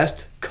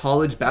best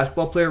college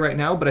basketball player right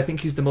now, but I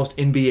think he's the most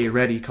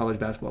NBA-ready college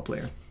basketball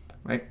player,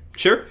 right?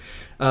 Sure.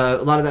 A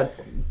lot of that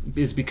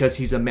is because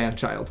he's a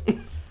man-child.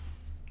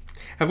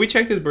 Have we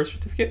checked his birth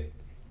certificate?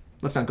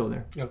 Let's not go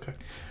there. Okay.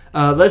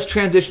 Let's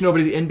transition over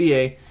to the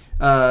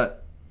NBA.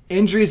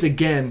 Injuries,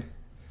 again,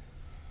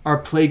 are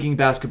plaguing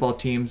basketball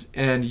teams.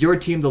 And your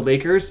team, the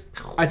Lakers,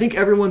 I think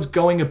everyone's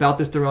going about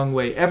this the wrong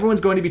way.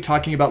 Everyone's going to be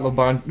talking about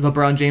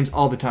LeBron James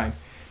all the time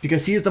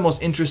because he is the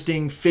most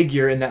interesting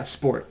figure in that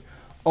sport.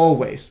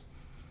 Always.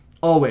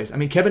 Always. I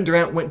mean, Kevin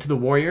Durant went to the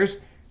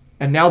Warriors,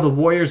 and now the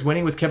Warriors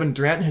winning with Kevin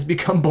Durant has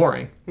become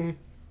boring.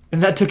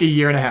 And that took a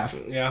year and a half.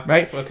 Yeah.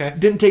 Right? Okay.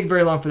 Didn't take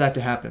very long for that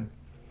to happen.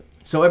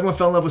 So everyone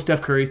fell in love with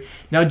Steph Curry.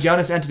 Now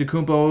Giannis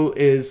Antetokounmpo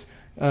is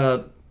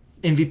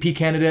MVP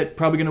candidate,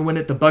 probably going to win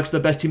it. The Bucks are the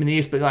best team in the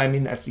East, but I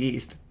mean, that's the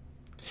East.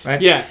 Right?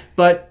 Yeah.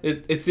 But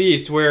It's the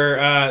East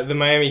where the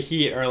Miami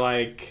Heat are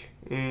like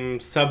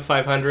sub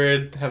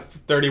 500, have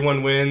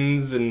 31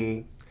 wins,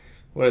 and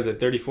what is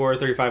it, 34,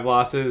 35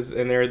 losses,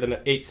 and they're the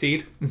 8th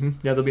seed.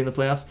 yeah, they'll be in the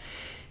playoffs.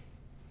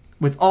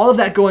 With all of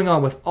that going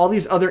on, with all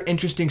these other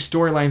interesting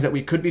storylines that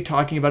we could be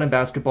talking about in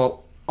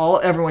basketball,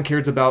 all everyone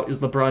cares about is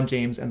LeBron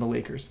James and the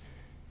Lakers.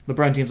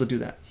 LeBron James will do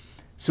that.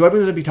 So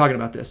everyone's going to be talking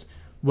about this.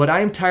 What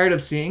I am tired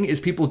of seeing is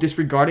people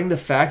disregarding the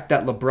fact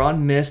that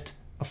LeBron missed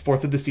a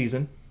fourth of the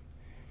season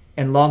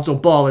and Lonzo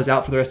Ball is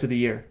out for the rest of the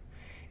year.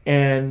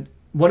 And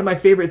one of my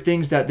favorite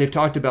things that they've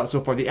talked about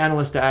so far, the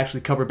analysts that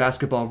actually cover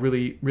basketball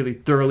really, really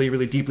thoroughly,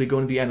 really deeply, go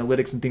into the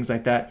analytics and things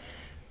like that,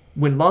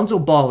 when Lonzo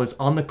Ball is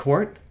on the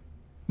court,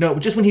 no,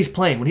 just when he's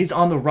playing, when he's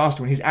on the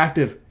roster, when he's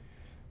active,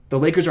 the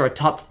Lakers are a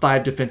top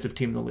 5 defensive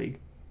team in the league.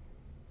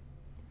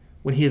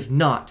 When he is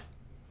not,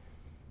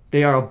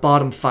 they are a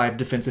bottom 5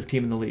 defensive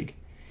team in the league.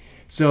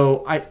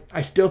 So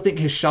I still think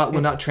his shot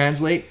will not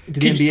translate to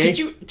the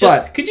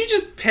NBA. Could you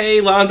just pay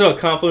Lonzo a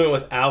compliment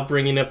without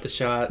bringing up the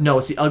shot? No,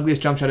 it's the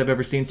ugliest jump shot I've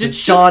ever seen since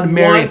Just Sean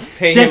Marion. once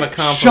pay Since him a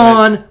compliment.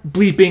 Sean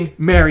bleeping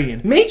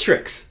Marion.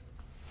 Matrix.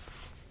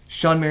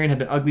 Sean Marion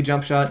had an ugly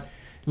jump shot.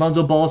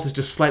 Lonzo Ball's is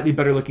just slightly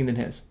better looking than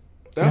his.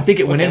 And I Oh, think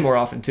it went okay. in more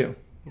often too.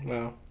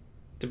 Well,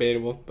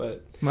 debatable,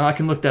 but Well, I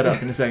can look that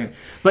up in a second.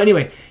 But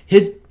anyway,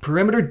 his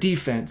perimeter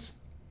defense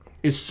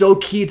is so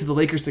key to the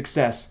Lakers'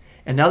 success.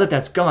 And now that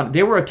that's gone,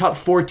 they were a top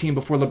 4 team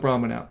before LeBron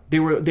went out. They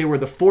were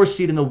the 4th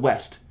seed in the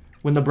West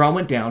when LeBron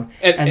went down.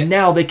 And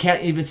now they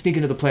can't even sneak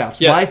into the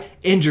playoffs. Yeah. Why?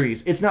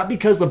 Injuries. It's not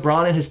because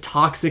LeBron and his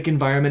toxic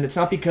environment. It's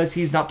not because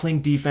he's not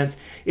playing defense.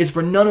 It's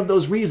for none of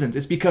those reasons.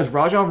 It's because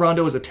Rajon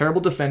Rondo is a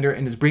terrible defender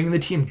and is bringing the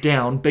team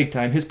down big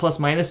time. His plus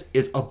minus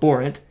is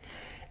abhorrent.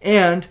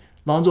 And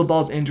Lonzo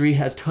Ball's injury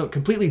has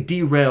completely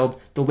derailed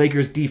the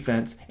Lakers'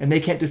 defense, and they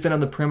can't defend on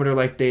the perimeter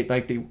like they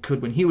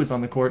could when he was on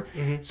the court.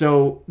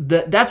 So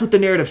that's what the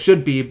narrative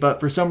should be,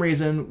 but for some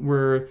reason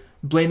we're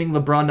blaming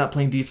LeBron not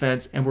playing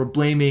defense, and we're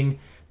blaming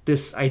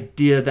this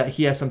idea that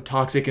he has some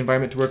toxic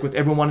environment to work with,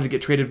 everyone wanted to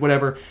get traded,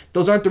 whatever.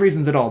 Those aren't the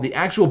reasons at all. The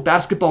actual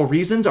basketball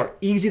reasons are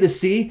easy to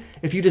see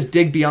if you just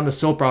dig beyond the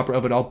soap opera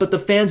of it all. But the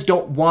fans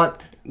don't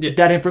want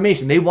that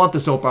information. They want the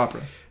soap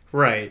opera.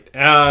 Right.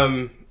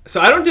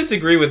 So I don't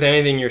disagree with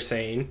anything you're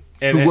saying.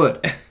 And Who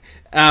would?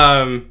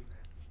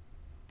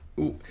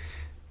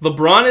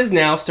 LeBron is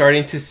now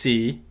starting to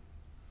see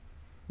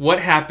what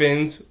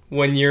happens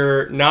when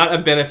you're not a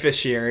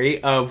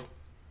beneficiary of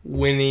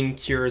winning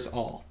cures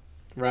all,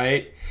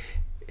 right?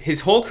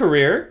 His whole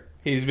career,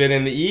 he's been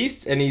in the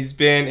East, and he's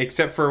been,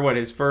 except for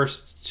his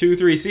first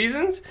 2-3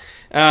 seasons,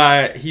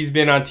 he's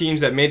been on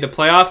teams that made the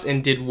playoffs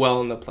and did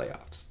well in the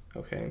playoffs.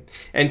 Okay,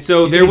 and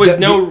so and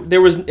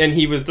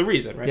he was the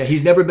reason, right? Yeah,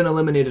 he's never been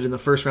eliminated in the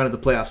first round of the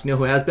playoffs. You know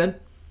who has been?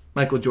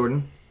 Michael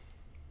Jordan.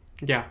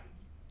 Yeah,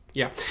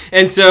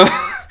 and so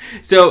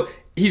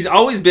he's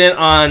always been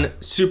on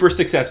super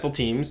successful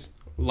teams,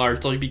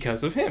 largely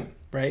because of him,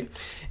 right?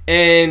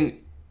 And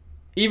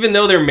even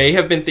though there may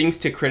have been things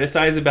to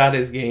criticize about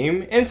his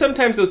game, and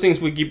sometimes those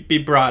things would be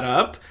brought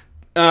up,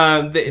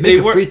 they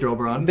weren't free throw,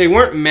 Bron. They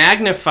weren't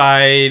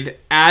magnified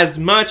as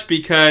much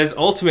because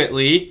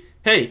ultimately,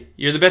 hey,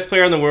 you're the best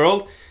player in the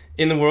world.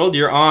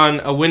 You're on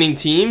a winning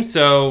team,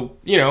 so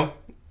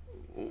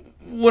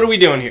what are we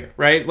doing here,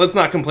 right? Let's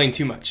not complain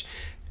too much.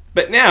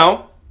 But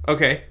now,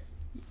 okay,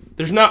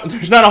 there's not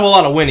a whole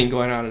lot of winning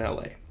going on in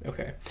LA,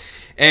 okay,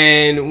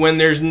 and when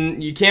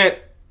you can't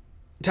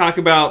talk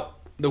about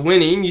the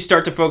winning, you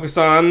start to focus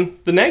on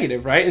the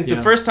negative, right? And it's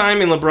the first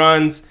time in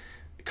LeBron's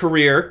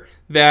career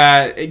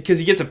that, because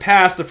he gets a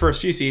pass the first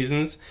few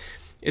seasons,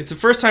 it's the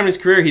first time in his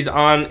career he's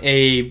on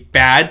a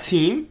bad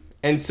team,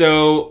 and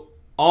so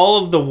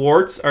all of the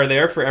warts are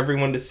there for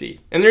everyone to see.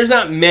 And there's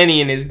not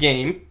many in his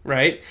game,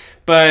 right?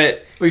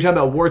 But are you talking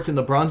about warts in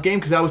LeBron's game?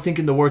 Because I was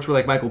thinking the warts were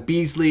like Michael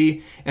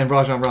Beasley and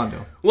Rajon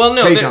Rondo. Well,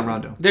 no, Rajon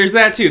Rondo. There's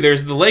that too.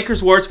 There's the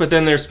Lakers warts, but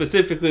then there's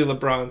specifically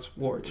LeBron's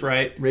warts,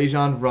 right?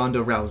 Rajon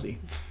Rondo Rousey.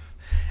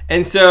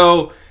 And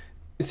so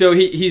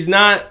he's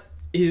not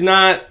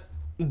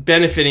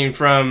benefiting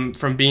from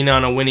being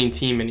on a winning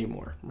team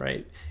anymore,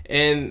 right?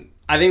 And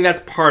I think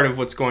that's part of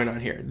what's going on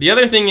here. The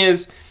other thing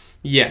is,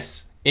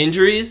 yes,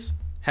 injuries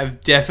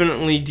have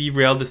definitely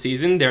derailed the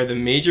season. They're the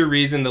major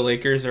reason the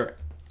Lakers are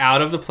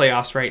out of the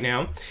playoffs right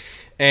now.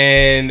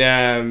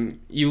 And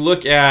you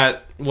look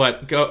at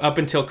up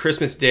until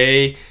Christmas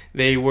Day,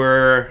 they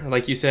were,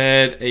 like you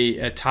said,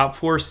 a top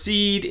 4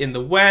 seed in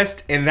the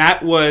West, and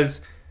that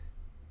was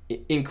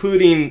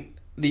including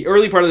the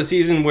early part of the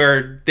season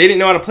where they didn't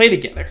know how to play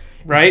together,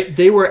 right?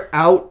 They were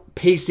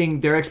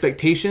outpacing their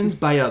expectations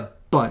by a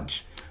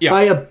bunch. Yeah.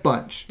 By a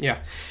bunch. Yeah.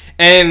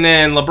 And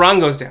then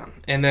LeBron goes down,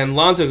 and then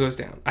Lonzo goes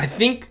down. I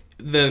think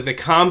the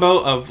combo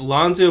of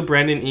Lonzo,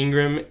 Brandon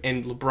Ingram,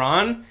 and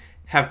LeBron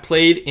have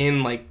played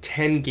in like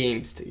 10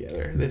 games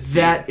together this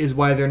season. That is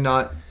why they're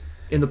not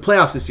in the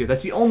playoffs this year.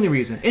 That's the only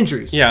reason.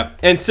 Injuries. Yeah.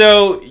 And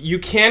so you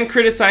can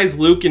criticize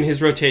Luke and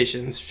his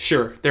rotations.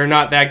 Sure. They're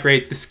not that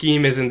great. The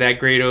scheme isn't that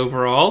great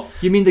overall.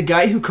 You mean the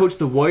guy who coached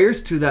the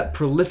Warriors to that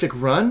prolific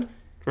run?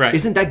 Right.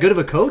 Isn't that good of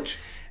a coach?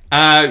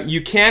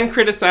 You can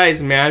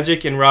criticize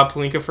Magic and Rob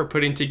Pelinka for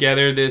putting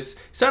together this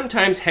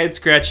sometimes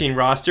head-scratching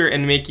roster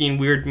and making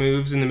weird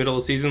moves in the middle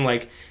of the season,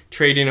 like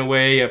trading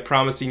away a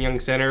promising young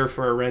center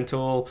for a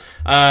rental.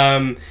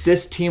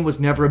 This team was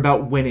never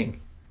about winning.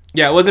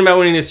 Yeah, it wasn't about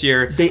winning this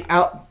year.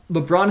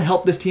 LeBron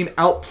helped this team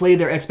outplay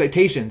their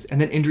expectations, and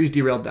then injuries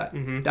derailed that.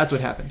 Mm-hmm. That's what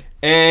happened.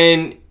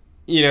 And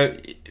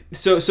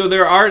so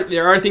there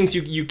are things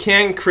you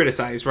can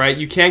criticize, right?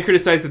 You can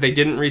criticize that they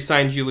didn't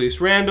re-sign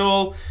Julius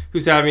Randle,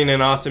 who's having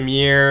an awesome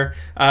year.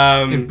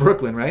 In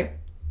Brooklyn, right?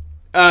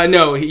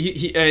 No,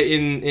 he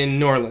in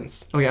New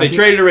Orleans. Oh, yeah, they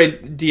traded away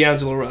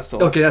D'Angelo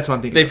Russell. Okay, that's what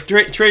I'm thinking. They've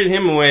traded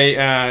him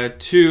away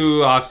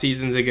 2 off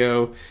seasons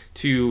ago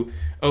to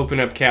open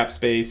up cap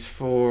space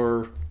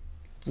for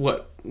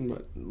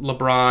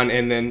LeBron,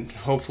 and then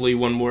hopefully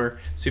one more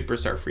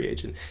superstar free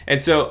agent.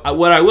 And so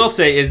what I will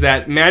say is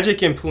that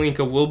Magic and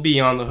Pelinka will be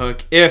on the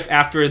hook if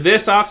after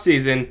this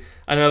offseason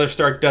another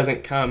star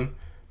doesn't come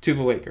to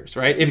the Lakers,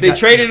 right? If they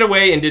traded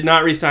away and did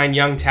not re-sign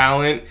young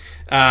talent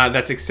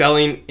that's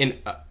excelling in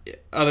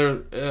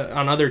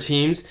on other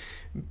teams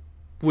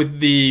with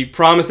the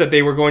promise that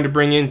they were going to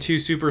bring in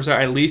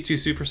at least two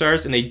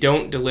superstars, and they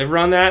don't deliver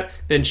on that,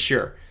 then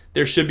sure,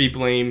 there should be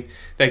blame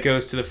that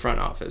goes to the front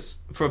office.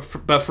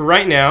 But for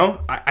right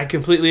now, I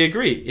completely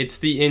agree. It's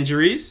the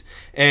injuries.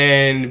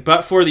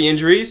 But for the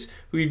injuries,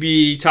 we'd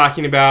be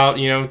talking about,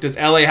 does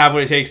LA have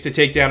what it takes to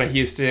take down a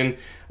Houston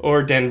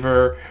or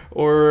Denver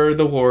or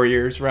the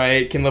Warriors,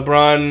 right? Can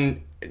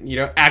LeBron,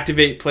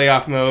 activate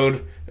playoff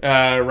mode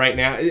right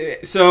now?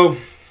 So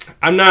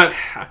I'm not,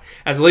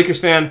 as a Lakers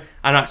fan,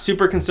 I'm not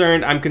super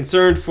concerned. I'm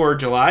concerned for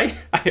July.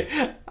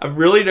 I'm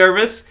really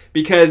nervous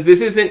because this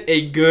isn't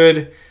a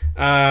good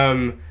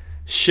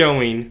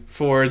showing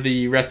for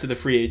the rest of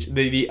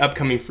the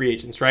upcoming free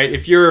agents, right?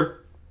 If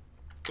you're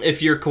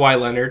Kawhi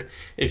Leonard,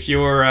 if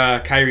you're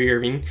Kyrie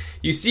Irving,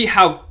 you see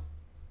how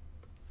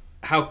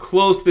how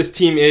close this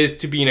team is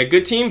to being a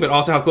good team, but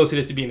also how close it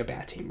is to being a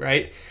bad team,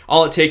 right?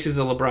 All it takes is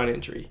a LeBron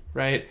injury,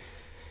 right?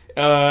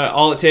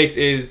 All it takes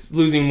is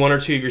losing one or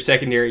two of your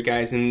secondary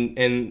guys,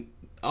 and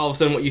all of a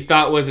sudden what you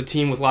thought was a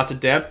team with lots of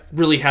depth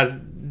really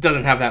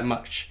doesn't have that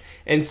much.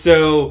 And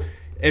so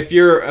if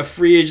you're a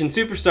free agent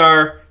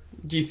superstar,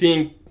 do you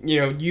think,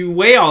 you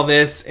weigh all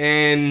this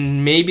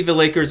and maybe the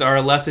Lakers are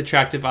a less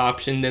attractive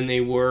option than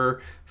they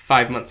were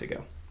 5 months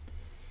ago?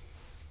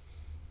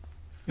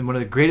 And one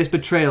of the greatest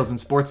betrayals in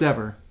sports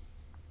ever,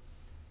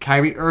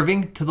 Kyrie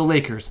Irving to the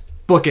Lakers.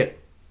 Book it.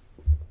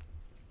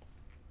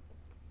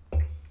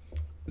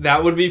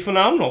 That would be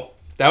phenomenal.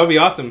 That would be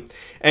awesome.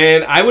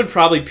 And I would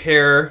probably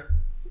pair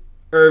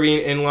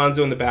Irving and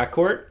Lonzo in the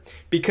backcourt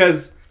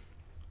because,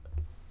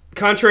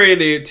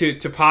 contrary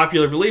to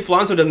popular belief,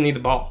 Lonzo doesn't need the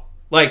ball.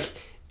 Like,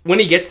 when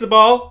he gets the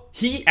ball,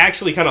 he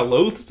actually kind of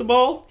loathes the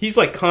ball. He's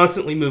like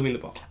constantly moving the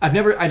ball.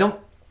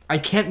 I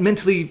can't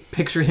mentally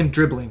picture him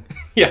dribbling.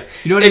 Yeah.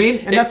 You know what I mean?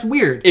 And that's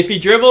weird. If he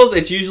dribbles,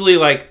 it's usually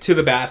like to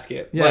the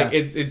basket. Yeah. Like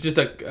it's just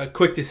a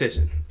quick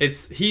decision.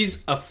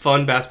 He's a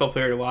fun basketball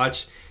player to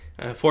watch.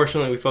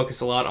 Fortunately, we focus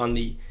a lot on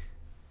the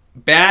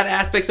bad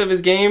aspects of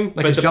his game,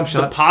 like his jump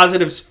shot. The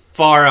positives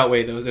far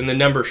outweigh those, and the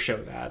numbers show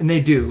that. And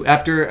they do.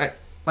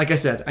 Like I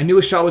said, I knew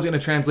his shot was going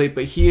to translate,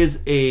 but he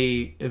is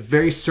a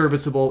very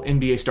serviceable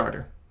NBA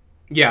starter.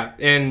 Yeah,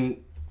 and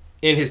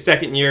in his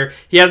second year,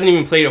 he hasn't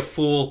even played a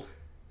full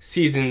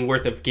season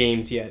worth of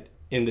games yet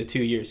in the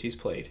 2 years he's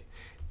played.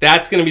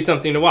 That's going to be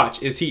something to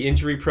watch. Is he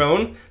injury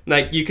prone?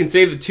 Like, you can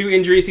say the two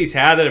injuries he's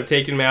had that have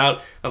taken him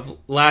out of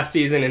last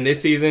season and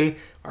this season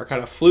are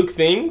kind of fluke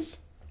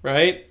things,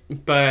 right?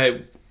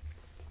 But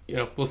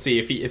we'll see.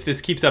 If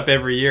this keeps up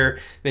every year,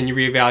 then you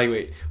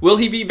reevaluate. Will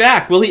he be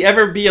back? Will he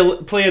ever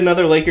play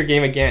another Laker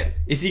game again?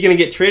 Is he going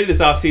to get traded this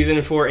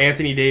offseason for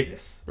Anthony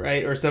Davis,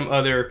 right? Or some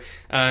other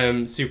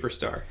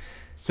superstar?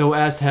 So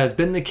as has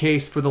been the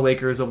case for the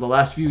Lakers over the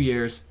last few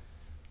years,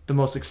 the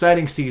most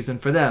exciting season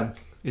for them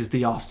is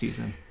the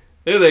offseason.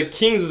 They're the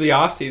kings of the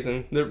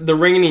offseason. They're the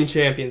reigning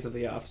champions of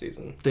the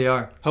offseason. They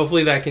are.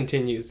 Hopefully that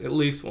continues. At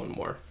least one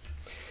more.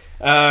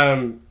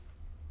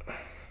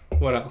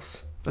 What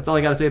else? That's all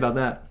I got to say about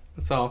that.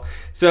 That's all.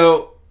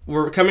 So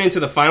we're coming into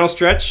the final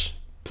stretch.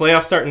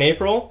 Playoffs start in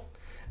April.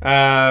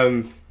 I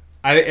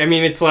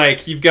mean, it's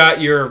like you've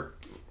got your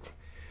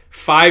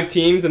 5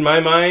 teams in my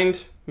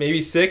mind,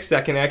 maybe 6,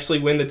 that can actually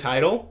win the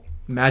title.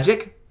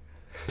 Magic,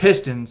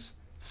 Pistons,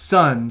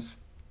 Suns.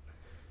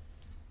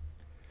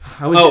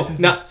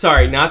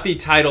 Not the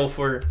title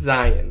for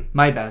Zion.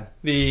 My bad.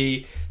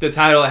 The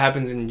title that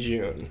happens in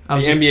June. The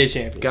NBA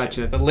championship.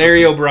 Gotcha. The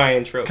Larry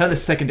O'Brien trophy. Kind of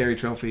the secondary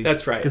trophy.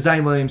 That's right. Because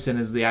Zion Williamson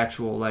is the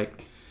actual,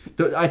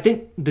 I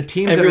think the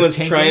teams everyone's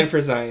that are trying for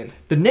Zion.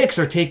 The Knicks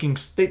are taking.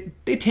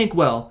 They tank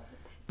well,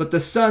 but the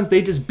Suns,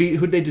 they just beat.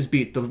 Who did they just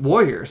beat? The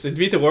Warriors. They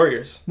beat the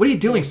Warriors. What are you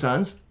doing,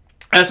 Suns?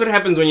 That's what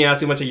happens when you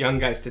ask a bunch of young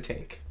guys to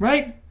tank.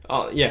 Right?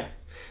 Oh yeah,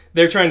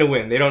 they're trying to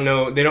win. They don't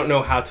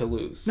know how to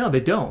lose. No,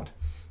 they don't.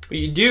 What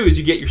you do is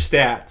you get your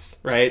stats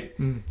right,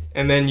 and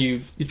then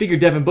you figure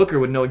Devin Booker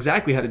would know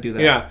exactly how to do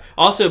that. Yeah.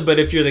 Also, but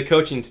if you're the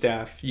coaching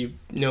staff, you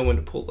know when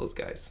to pull those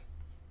guys.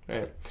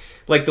 Right.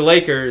 Like the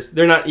Lakers,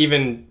 they're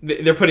putting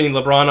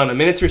LeBron on a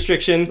minutes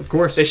restriction. Of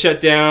course. They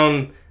shut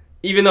down,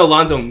 even though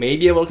Lonzo may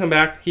be able to come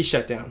back, he's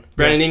shut down.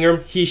 Brandon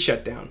Ingram, he's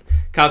shut down.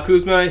 Kyle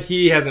Kuzma,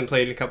 he hasn't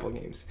played in a couple of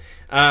games.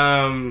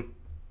 And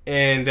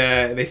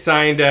they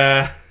signed,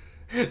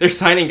 they're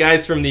signing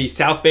guys from the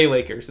South Bay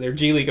Lakers, their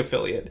G League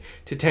affiliate,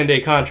 to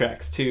 10-day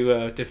contracts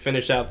to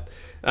finish out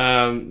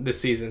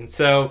this season.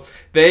 So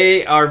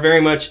they are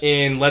very much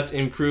in let's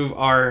improve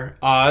our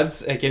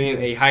odds at getting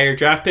a higher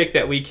draft pick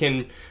that we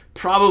can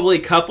probably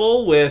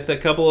couple with a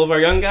couple of our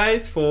young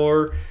guys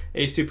for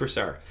a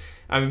superstar.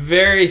 I'm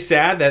very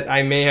sad that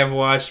I may have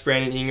watched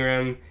Brandon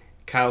Ingram,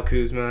 Kyle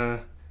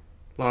Kuzma,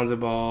 Lonzo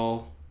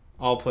Ball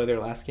all play their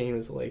last game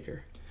as a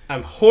Laker.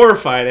 I'm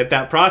horrified at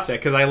that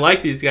prospect because I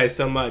like these guys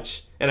so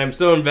much and I'm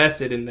so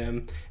invested in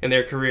them and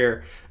their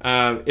career.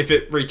 If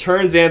it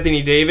returns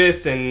Anthony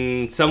Davis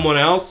and someone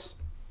else,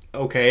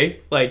 okay,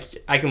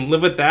 like I can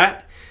live with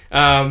that.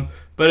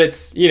 But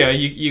it's,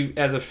 you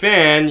as a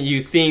fan,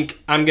 you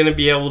think I'm going to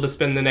be able to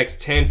spend the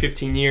next 10,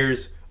 15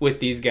 years with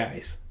these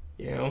guys,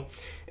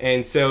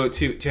 And so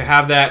to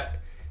have that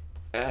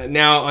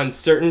now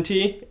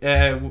uncertainty,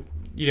 and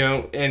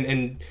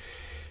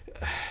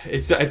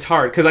it's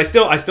hard because I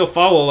still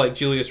follow like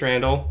Julius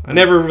Randle. I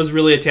never was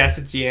really attached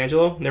to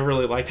D'Angelo. Never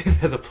really liked him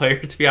as a player,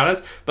 to be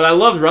honest. But I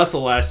loved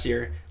Russell last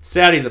year.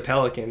 Sad he's a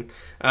Pelican.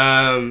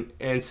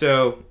 And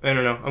so I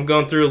don't know. I'm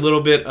going through a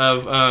little bit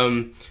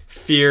of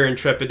fear and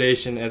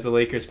trepidation as a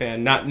Lakers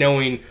fan, not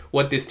knowing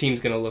what this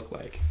team's going to look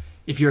like.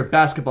 If you're a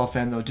basketball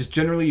fan, though, just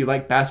generally you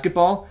like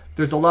basketball,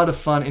 there's a lot of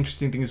fun,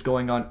 interesting things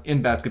going on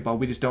in basketball.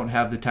 We just don't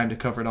have the time to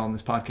cover it all in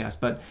this podcast.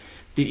 But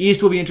the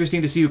East will be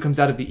interesting to see who comes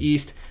out of the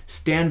East.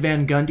 Stan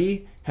Van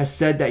Gundy has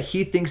said that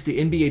he thinks the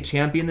NBA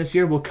champion this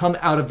year will come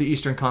out of the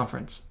Eastern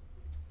Conference.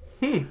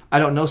 I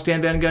don't know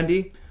Stan Van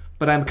Gundy,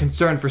 but I'm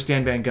concerned for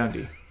Stan Van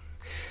Gundy.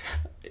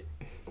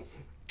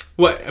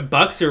 What,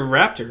 Bucks or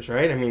Raptors,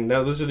 right? I mean,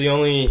 those are the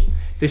only...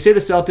 They say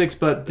the Celtics,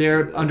 but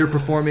they're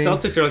underperforming.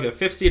 Celtics are like a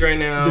 5th seed right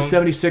now. The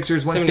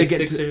 76ers, once they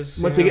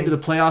get into the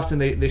playoffs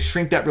and they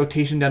shrink that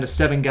rotation down to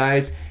 7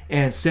 guys,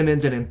 and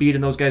Simmons and Embiid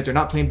and those guys, they're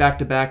not playing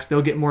back-to-backs.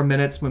 They'll get more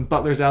minutes. When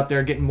Butler's out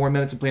there getting more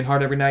minutes and playing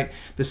hard every night,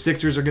 the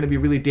Sixers are going to be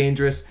really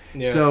dangerous.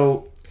 Yeah.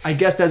 So I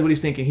guess that's what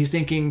he's thinking. He's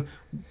thinking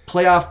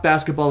playoff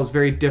basketball is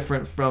very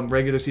different from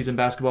regular season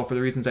basketball for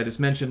the reasons I just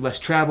mentioned. Less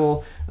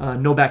travel,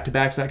 no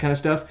back-to-backs, that kind of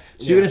stuff.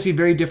 So you're going to see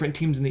very different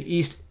teams in the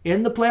East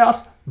in the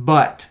playoffs,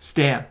 but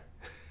Stan,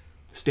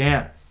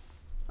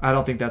 I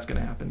don't think that's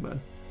going to happen, bud.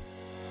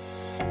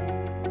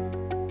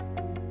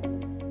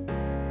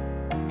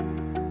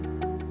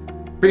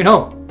 Bring it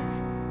home.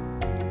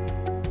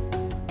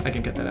 I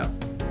can cut that out.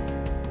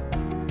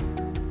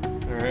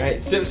 All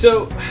right.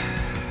 So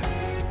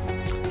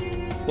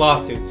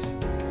lawsuits,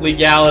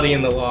 legality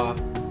in the law.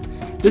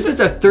 This is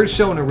our 3rd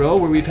show in a row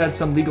where we've had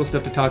some legal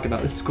stuff to talk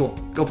about. This is cool.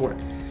 Go for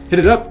it. Hit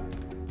it up.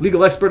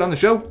 Legal expert on the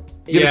show.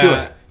 Give it to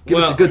us. Give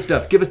us the good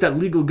stuff. Give us that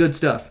legal good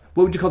stuff.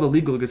 What would you call the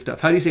legal good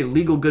stuff? How do you say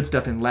legal good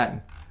stuff in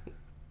Latin?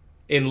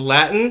 In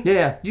Latin?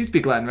 Yeah. You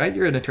speak Latin, right?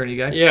 You're an attorney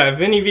guy. Yeah,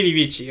 Veni Vidi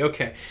Vici.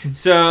 Okay.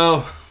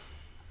 So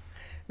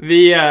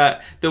the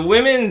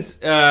women's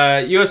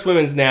U.S.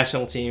 women's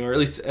national team, or at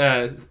least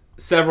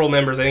several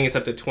members, I think it's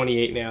up to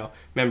 28 now,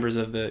 members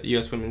of the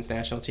U.S. women's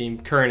national team,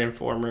 current and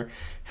former,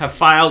 have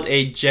filed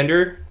a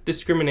gender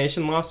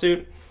discrimination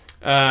lawsuit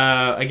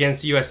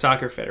against the U.S.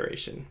 Soccer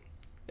Federation,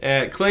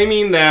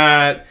 claiming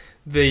that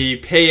the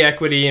pay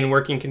equity and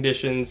working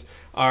conditions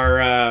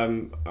are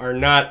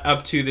not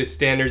up to the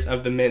standards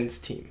of the men's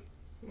team.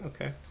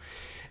 Okay,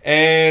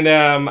 and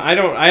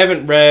I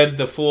haven't read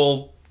the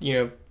full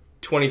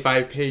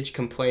 25-page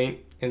complaint,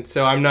 and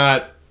so I'm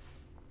not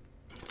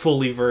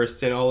fully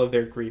versed in all of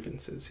their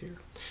grievances here.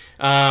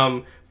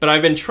 But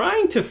I've been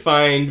trying to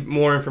find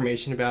more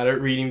information about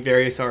it, reading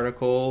various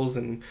articles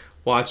and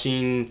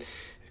watching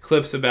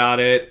clips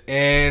about it,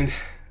 and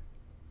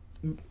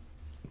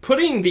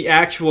putting the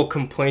actual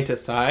complaint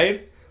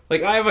aside,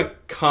 like, I have a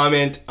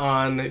comment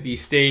on the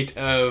state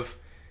of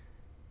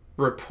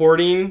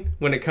reporting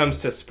when it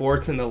comes to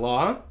sports and the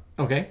law.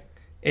 Okay.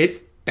 It's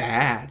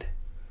bad.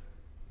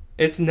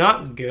 It's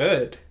not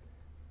good.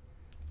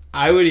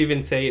 I would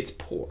even say it's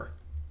poor.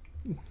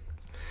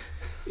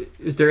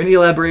 Is there any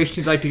elaboration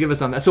you'd like to give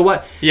us on that? So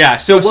what? Yeah.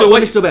 So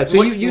what is so bad?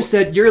 So you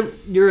said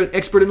you're an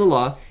expert in the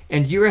law,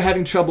 and you're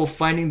having trouble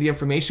finding the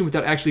information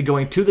without actually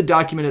going to the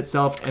document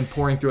itself and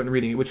pouring through it and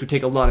reading it, which would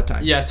take a lot of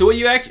time. Yeah. So what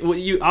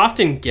you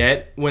often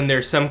get when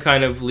there's some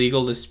kind of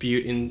legal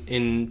dispute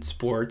in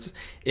sports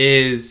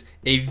is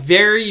a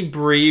very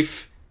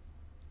brief,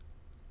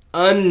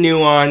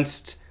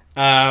 unnuanced,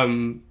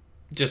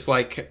 just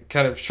like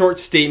kind of short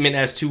statement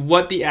as to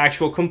what the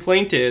actual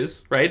complaint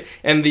is, right?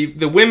 And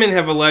the women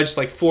have alleged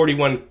like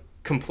 41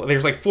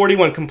 there's like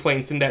 41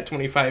 complaints in that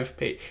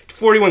 25-page,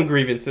 41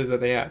 grievances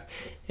that they have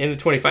in the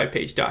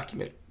 25-page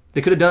document. They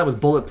could have done it with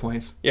bullet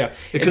points. Yeah.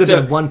 It could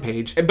have been 1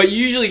 page. But you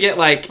usually get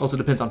like... Also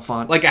depends on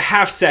font. Like a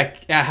half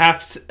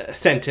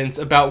sentence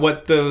about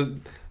what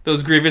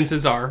those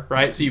grievances are,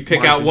 right? So you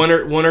pick out one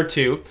or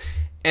two.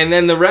 And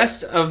then the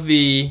rest of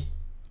the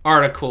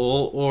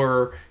article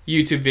or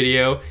YouTube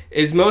video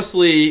is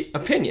mostly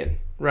opinion,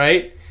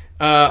 right?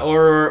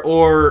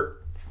 Or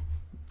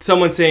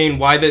someone saying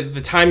why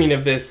the timing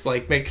of this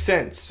like makes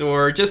sense,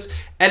 or just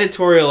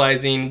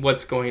editorializing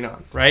what's going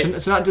on, right? So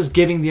it's not just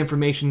giving the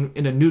information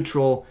in a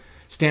neutral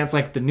stance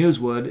like the news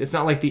would. It's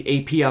not like the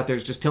AP out there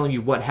is just telling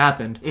you what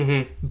happened,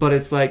 but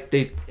it's like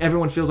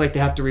everyone feels like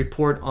they have to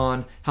report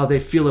on how they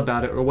feel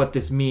about it or what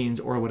this means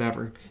or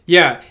whatever.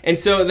 Yeah, and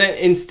so then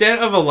instead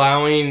of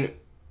allowing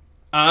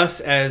us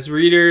as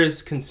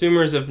readers,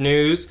 consumers of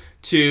news,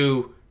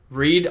 to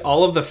read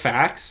all of the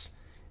facts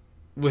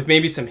with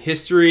maybe some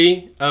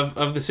history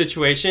of the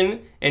situation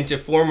and to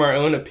form our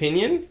own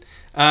opinion,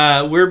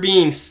 we're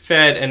being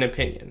fed an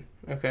opinion,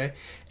 okay?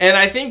 And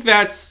I think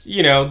that's,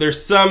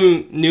 there's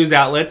some news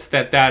outlets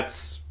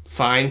that's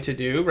fine to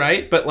do,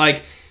 right? But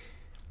like,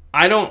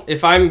 I don't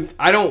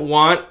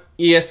want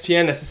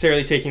ESPN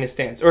necessarily taking a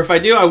stance. Or if I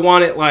do, I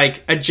want it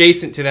like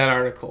adjacent to that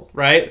article,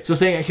 right? So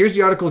saying, here's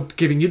the article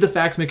giving you the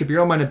facts, make up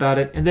your own mind about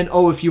it, and then,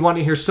 if you want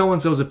to hear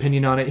so-and-so's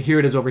opinion on it, here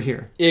it is over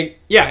here.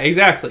 Yeah,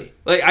 exactly.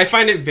 Like, I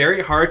find it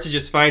very hard to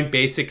just find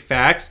basic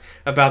facts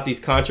about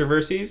these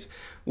controversies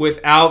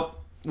without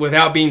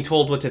being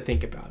told what to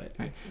think about it.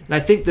 Right. And I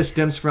think this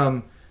stems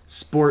from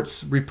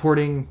sports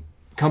reporting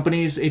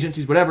companies,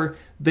 agencies, whatever.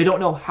 They don't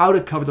know how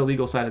to cover the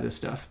legal side of this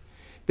stuff.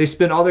 They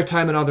spend all their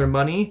time and all their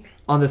money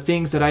on the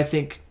things that I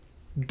think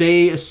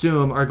they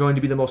assume are going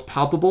to be the most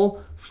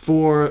palpable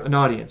for an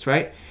audience,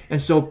 right?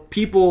 And so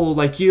people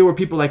like you or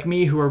people like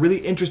me who are really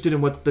interested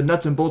in what the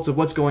nuts and bolts of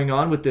what's going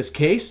on with this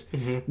case,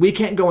 we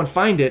can't go and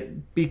find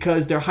it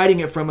because they're hiding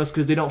it from us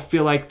because they don't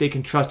feel like they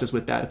can trust us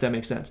with that, if that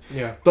makes sense.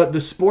 Yeah. But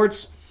the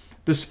sports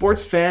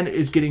fan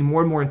is getting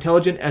more and more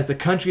intelligent as the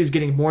country is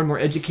getting more and more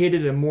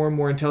educated and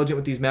more intelligent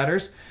with these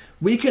matters.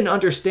 We can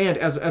understand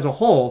as a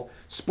whole.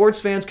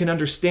 sports fans can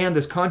understand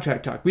this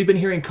contract talk. We've been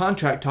hearing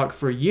contract talk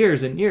for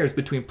years and years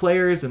between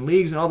players and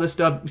leagues and all this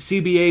stuff,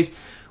 CBAs.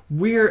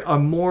 We're a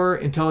more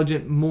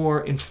intelligent,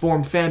 more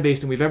informed fan base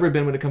than we've ever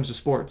been when it comes to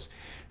sports.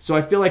 So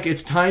I feel like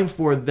it's time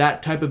for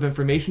that type of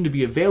information to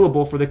be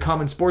available for the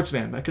common sports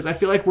fan, because I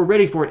feel like we're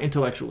ready for it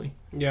intellectually.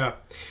 Yeah.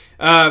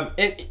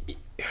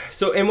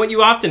 And what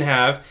you often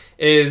have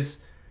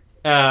is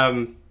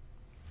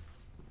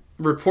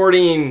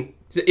reporting.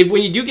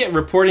 When you do get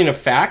reporting of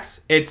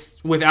facts,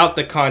 it's without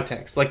the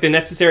context, like the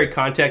necessary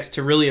context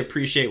to really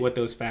appreciate what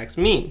those facts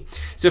mean.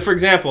 So, for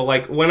example,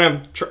 like when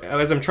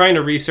as I'm trying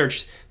to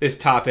research this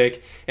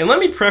topic, and let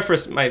me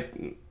preface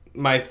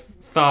my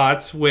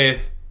thoughts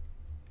with,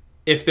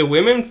 if the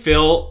women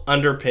feel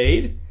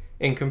underpaid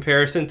in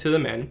comparison to the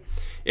men,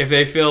 if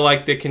they feel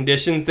like the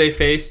conditions they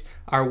face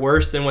are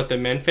worse than what the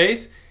men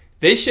face,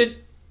 they should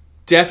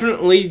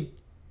definitely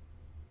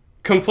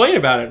complain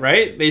about it,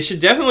 right? They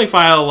should definitely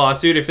file a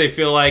lawsuit if they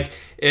feel like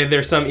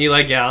there's some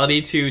illegality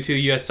to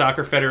the U.S.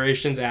 Soccer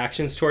Federation's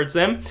actions towards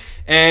them.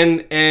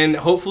 And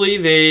hopefully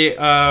they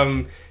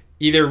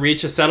either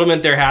reach a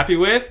settlement they're happy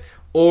with,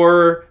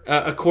 or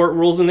a court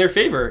rules in their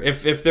favor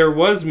if there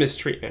was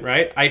mistreatment,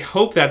 right? I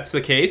hope that's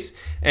the case,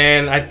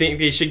 and I think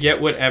they should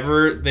get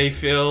whatever they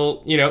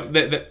feel,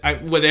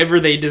 whatever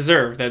they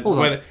deserve. Hold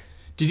on.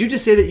 Did you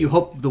just say that you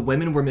hope the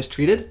women were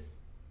mistreated?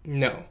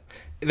 No.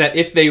 That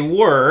if they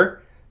were,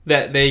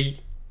 that they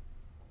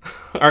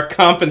are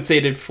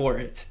compensated for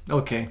it.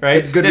 Okay.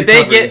 Right? Good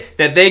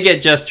that they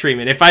get just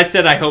treatment. If I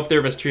said I hope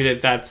they're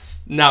mistreated,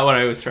 that's not what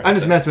I was trying to say. I'm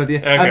just messing with you.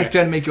 Okay. I'm just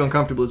trying to make you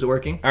uncomfortable. Is it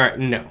working? All right,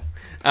 no.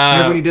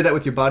 Remember when you did that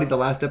with your body the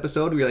last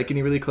episode? Where you're like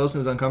getting really close and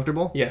it was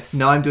uncomfortable? Yes.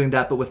 Now I'm doing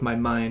that, but with my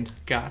mind.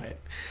 Got it.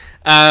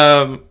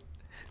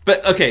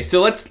 But okay,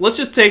 so let's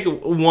just take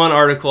one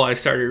article I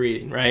started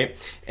reading, right?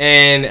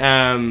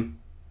 And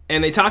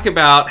they talk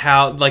about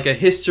how, like, a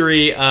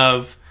history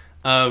of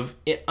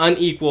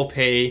unequal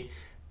pay,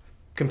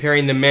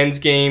 comparing the men's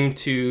game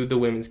to the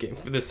women's game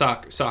for the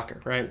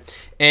soccer, right?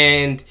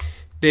 And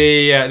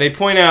they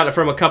point out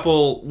from a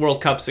couple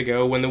World Cups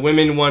ago, when the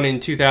women won in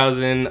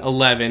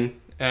 2011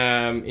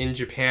 in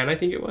Japan, I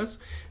think it was,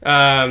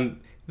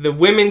 the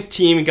women's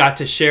team got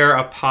to share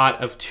a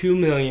pot of $2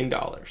 million.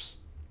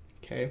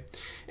 Okay,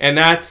 and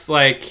that's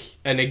like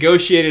a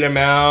negotiated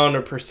amount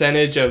or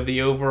percentage of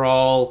the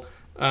overall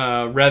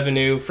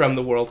revenue from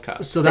the World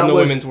Cup,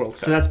 Women's World Cup.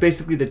 So that's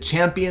basically the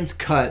champion's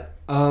cut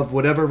of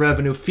whatever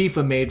revenue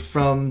FIFA made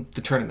from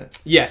the tournament.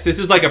 Yes, this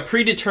is like a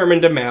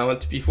predetermined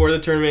amount before the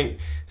tournament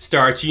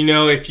starts. You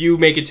know, if you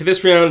make it to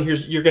this round,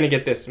 you're going to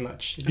get this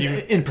much.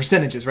 In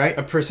percentages, right?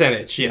 A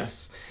percentage,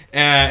 yes.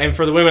 And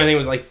for the women, I think it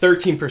was like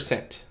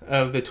 13%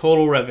 of the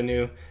total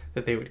revenue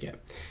that they would get.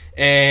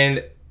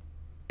 And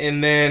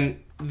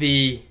then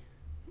the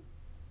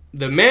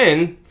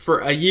men, for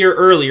a year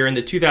earlier in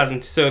the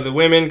 2000s, so the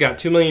women got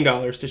 $2 million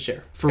to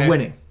share. For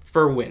winning.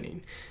 For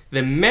winning.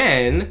 The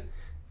men,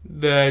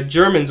 the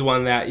Germans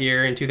won that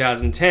year in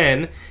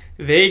 2010.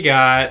 They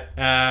got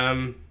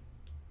 $35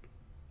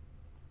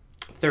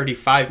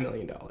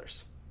 million.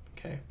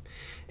 Okay.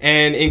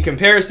 And in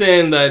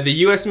comparison, the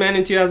U.S. men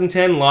in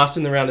 2010 lost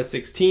in the round of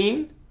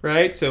 16,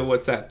 right? So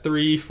what's that,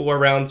 3-4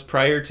 rounds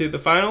prior to the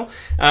final?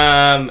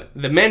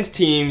 The men's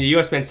team, the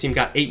U.S. men's team,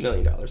 got $8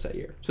 million that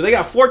year. So they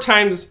got 4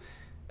 times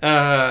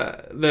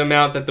the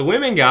amount that the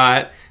women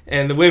got,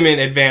 and the women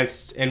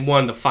advanced and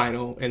won the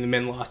final, and the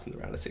men lost in the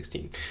round of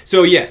 16.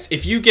 So yes,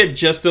 if you get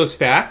just those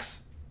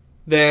facts,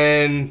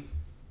 then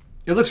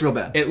it looks real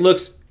bad. It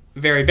looks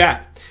very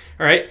bad.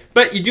 All right,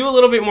 but you do a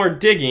little bit more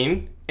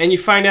digging, and you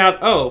find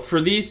out,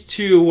 for these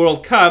 2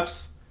 World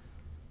Cups,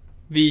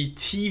 the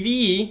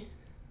TV,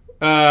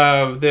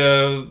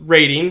 the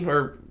rating,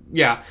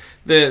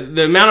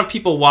 the amount of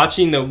people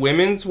watching the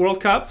Women's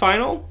World Cup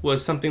final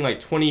was something like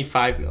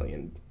 25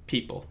 million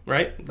people,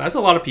 right? That's a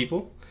lot of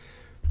people.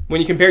 When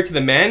you compare it to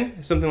the men,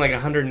 it's something like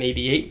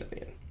 188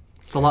 million.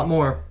 It's a lot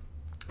more.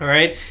 All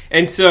right,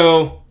 and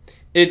so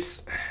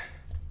it's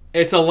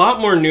a lot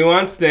more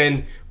nuanced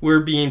than we're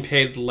being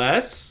paid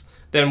less,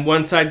 than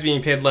one side's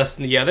being paid less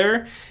than the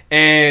other,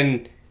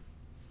 and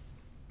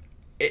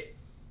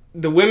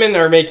the women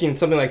are making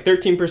something like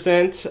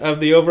 13%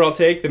 of the overall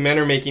take. The men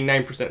are making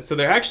 9%. So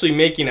they're actually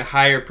making a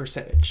higher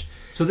percentage.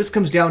 So this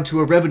comes down to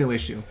a revenue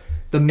issue.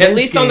 At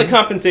least on the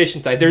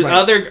compensation side. There's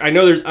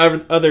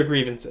other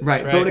grievances.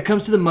 Right. But when it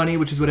comes to the money,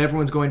 which is what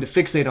everyone's going to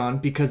fixate on,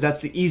 because that's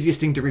the easiest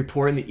thing to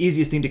report and the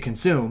easiest thing to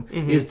consume,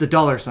 is the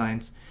dollar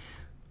signs.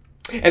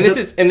 And this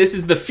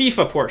is the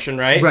FIFA portion,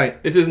 right?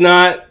 Right. This is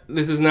not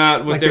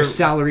what like their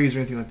salaries or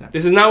anything like that.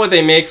 This is not what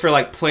they make for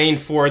like playing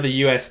for the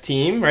US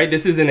team, right?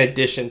 This is in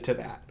addition to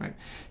that. Right.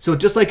 So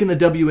just like in the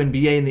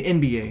WNBA and the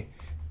NBA,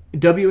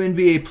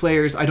 WNBA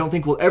players I don't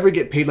think will ever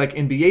get paid like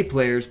NBA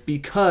players,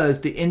 because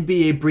the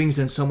NBA brings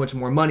in so much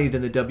more money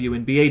than the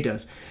WNBA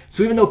does.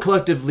 So even though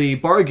collectively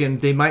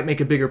bargained, they might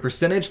make a bigger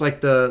percentage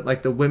like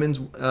the women's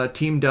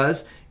team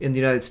does in the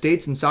United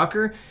States in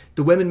soccer,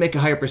 the women make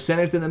a higher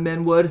percentage than the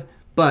men would.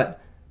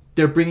 But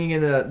they're bringing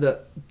in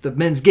the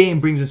men's game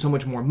brings in so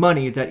much more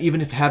money that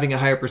even if having a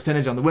higher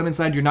percentage on the women's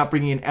side, you're not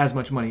bringing in as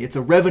much money. It's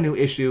a revenue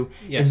issue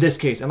in this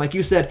case. And like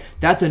you said,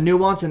 that's a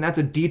nuance and that's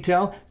a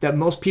detail that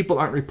most people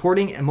aren't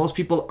reporting and most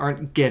people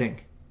aren't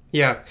getting.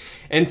 Yeah.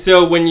 And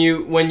so when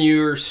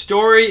your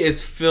story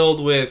is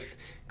filled with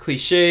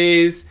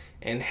cliches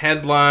and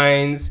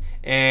headlines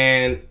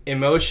and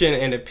emotion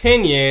and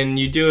opinion,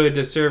 you do a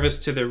disservice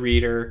to the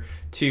reader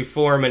to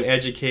form an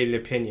educated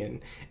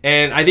opinion.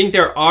 And I think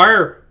there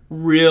are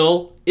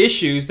real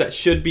issues that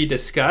should be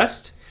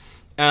discussed.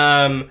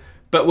 But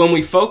when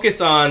we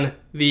focus on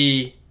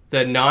the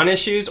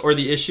non-issues or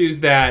the issues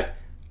that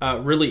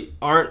really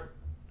aren't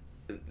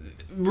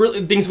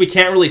really things we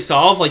can't really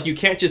solve, like you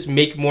can't just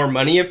make more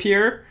money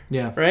appear,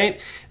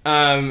 right?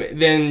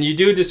 Then you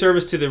do a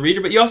disservice to the reader,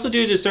 but you also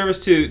do a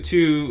disservice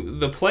to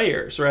the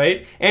players,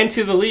 right? And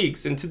to the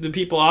leagues and to the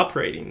people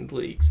operating the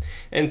leagues.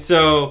 And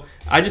so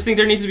I just think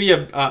there needs to be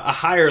a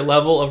higher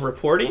level of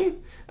reporting.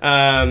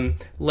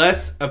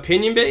 Less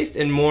opinion-based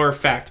and more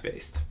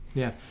fact-based.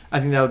 Yeah, I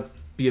think that would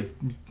be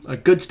a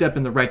good step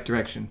in the right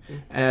direction.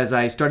 As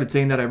I started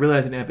saying that, I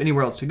realized I didn't have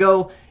anywhere else to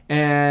go,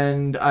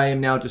 and I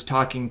am now just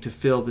talking to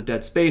fill the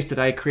dead space that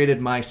I created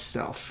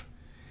myself.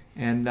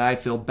 And I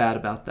feel bad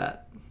about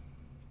that.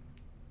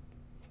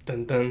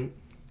 Dun dun.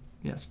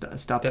 Yeah,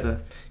 stop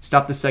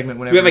the segment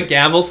whenever. Do we have a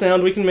gavel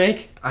sound we can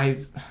make?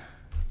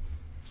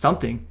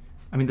 Something.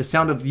 I mean, the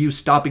sound of you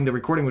stopping the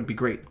recording would be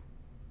great.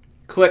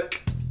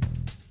 Click.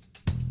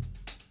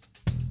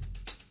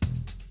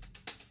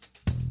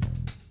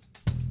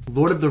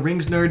 Lord of the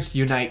Rings nerds,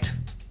 unite.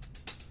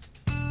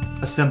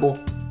 Assemble.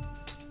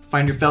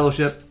 Find your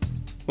fellowship.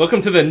 Welcome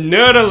to the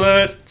Nerd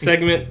Alert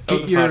segment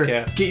of the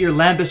podcast. Get your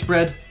lambus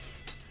bread.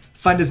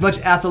 Find as much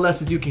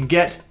Atheles as you can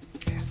get.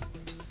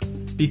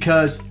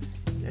 Because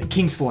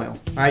Kingsfoil,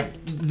 right?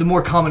 The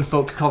more common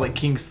folk call it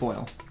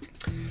Kingsfoil,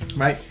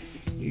 right?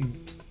 You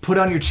put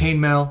on your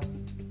chainmail.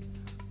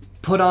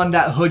 Put on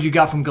that hood you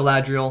got from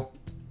Galadriel.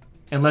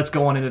 And let's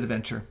go on an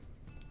adventure.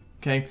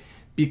 Okay?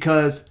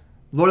 Because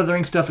Lord of the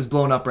Rings stuff is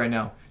blowing up right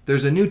now.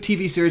 There's a new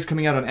TV series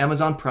coming out on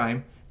Amazon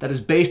Prime that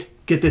is based,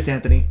 get this,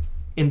 Anthony,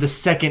 in the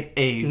Second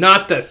Age.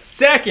 Not the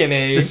Second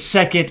Age. The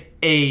Second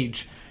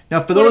Age. Now,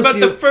 for what those about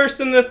of you, the first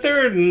and the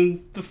third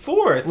and the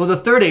fourth? Well, the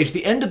Third Age,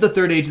 the end of the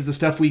Third Age is the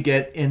stuff we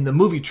get in the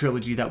movie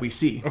trilogy that we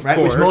see, of right?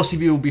 course. Which most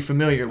of you will be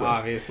familiar with.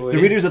 Obviously.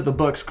 The readers of the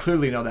books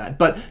clearly know that.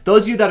 But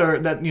those of you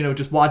that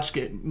just watch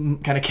it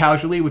kind of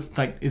casually, which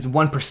like is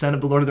 1%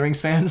 of the Lord of the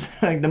Rings fans,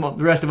 like the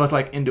rest of us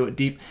like into it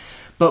deep.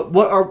 But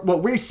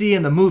what we see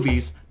in the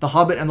movies, The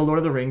Hobbit and The Lord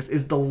of the Rings,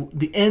 is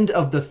the end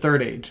of the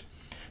Third Age.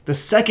 The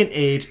Second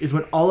Age is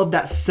when all of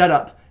that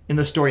setup in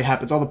the story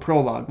happens, all the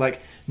prologue, like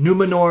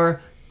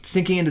Numenor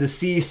sinking into the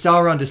sea,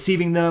 Sauron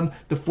deceiving them,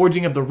 the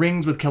forging of the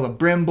rings with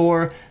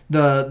Celebrimbor,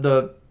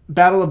 the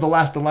Battle of the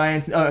Last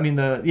Alliance,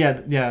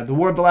 the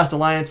War of the Last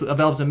Alliance of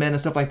Elves and Men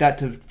and stuff like that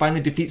to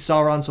finally defeat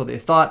Sauron, so they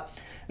thought,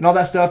 and all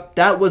that stuff.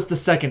 That was the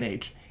Second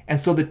Age. And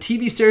so the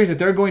TV series that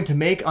they're going to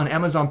make on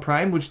Amazon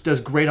Prime, which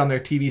does great on their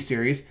TV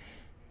series,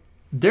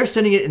 they're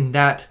sending it in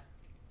that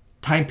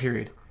time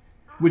period,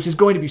 which is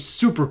going to be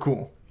super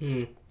cool.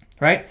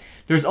 Right?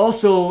 There's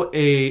also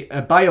a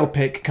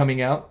biopic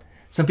coming out.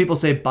 Some people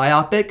say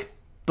biopic,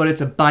 but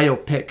it's a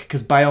biopic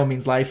because bio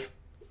means life,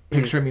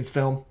 picture means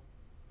film.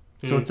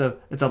 So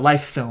it's a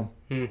life film.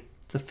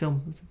 It's a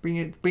film. It's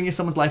bringing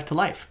someone's life to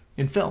life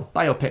in film.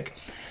 Biopic.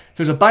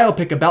 There's a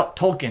biopic about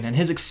Tolkien and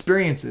his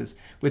experiences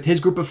with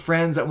his group of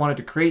friends that wanted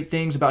to create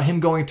things, about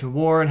him going to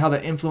war and how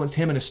that influenced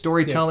him in his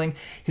storytelling,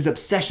 his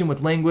obsession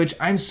with language.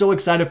 I'm so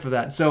excited for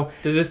that. So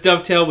does this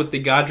dovetail with the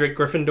Godric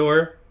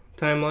Gryffindor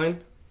timeline?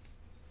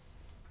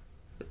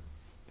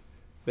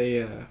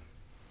 The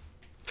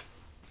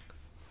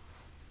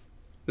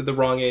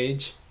wrong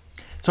age.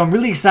 So I'm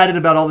really excited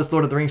about all this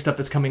Lord of the Rings stuff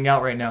that's coming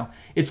out right now.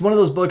 It's one of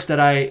those books that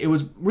it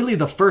was really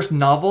the first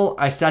novel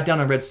I sat down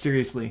and read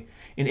seriously.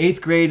 In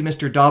 8th grade,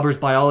 Mr. Dauber's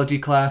biology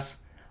class,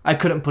 I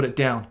couldn't put it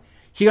down.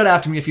 He got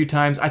after me a few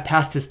times. I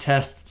passed his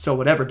test, so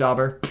whatever,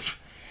 Dauber.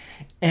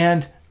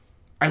 And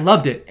I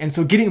loved it. And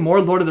so getting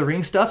more Lord of the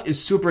Rings stuff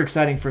is super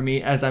exciting for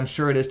me, as I'm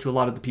sure it is to a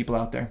lot of the people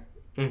out there.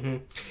 Mm-hmm.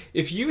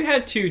 If you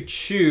had to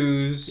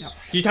choose...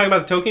 You talking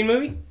about the Tolkien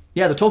movie?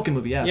 Yeah, the Tolkien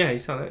movie, yeah. Yeah, you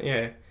saw that,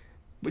 yeah.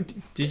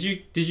 Did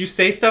you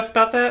say stuff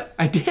about that?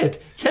 I did,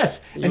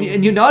 yes. And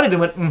you nodded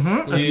and went,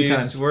 a few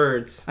times. Used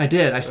words. I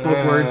did. I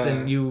spoke words,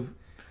 and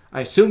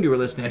I assumed you were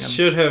listening. I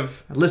should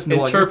have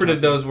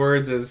interpreted those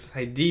words as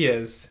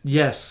ideas.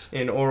 Yes.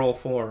 In oral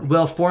form.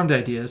 Well-formed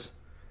ideas.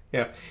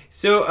 Yeah.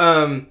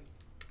 So,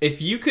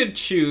 if you could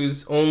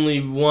choose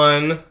only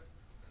one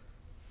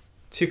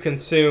to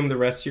consume the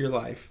rest of your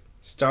life,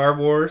 Star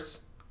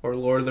Wars or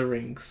Lord of the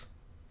Rings,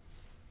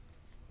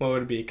 what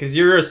would it be? Because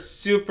you're a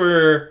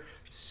super,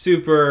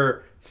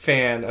 super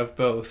fan of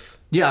both.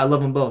 Yeah, I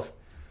love them both.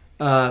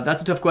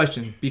 That's a tough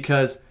question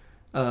because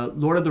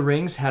Lord of the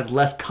Rings has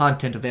less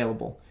content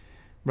available.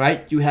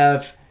 Right? You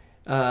have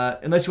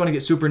unless you want to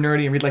get super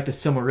nerdy and read like the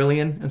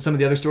Silmarillion and some of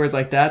the other stories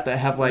like that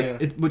have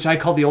like which I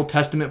call the Old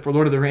Testament for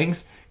Lord of the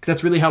Rings, because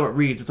that's really how it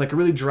reads. It's like a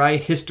really dry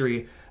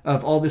history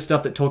of all this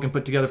stuff that Tolkien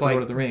put together for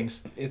Lord of the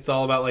Rings. It's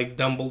all about like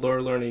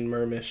Dumbledore learning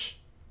Mermish.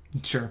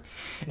 Sure.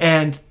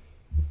 And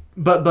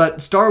but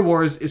Star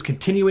Wars is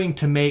continuing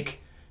to make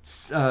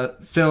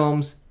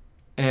films,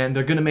 and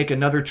they're going to make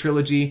another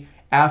trilogy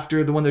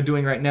after the one they're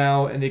doing right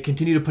now, and they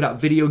continue to put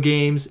out video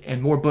games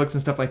and more books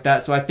and stuff like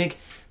that. So I think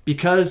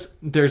because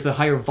there's a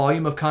higher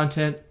volume of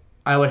content,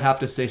 I would have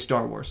to say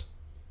Star Wars.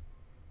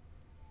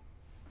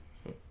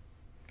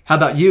 How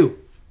about you?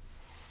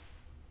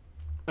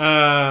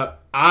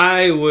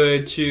 I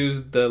would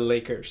choose the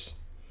Lakers.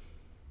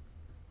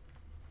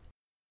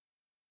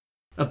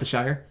 Of the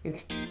Shire?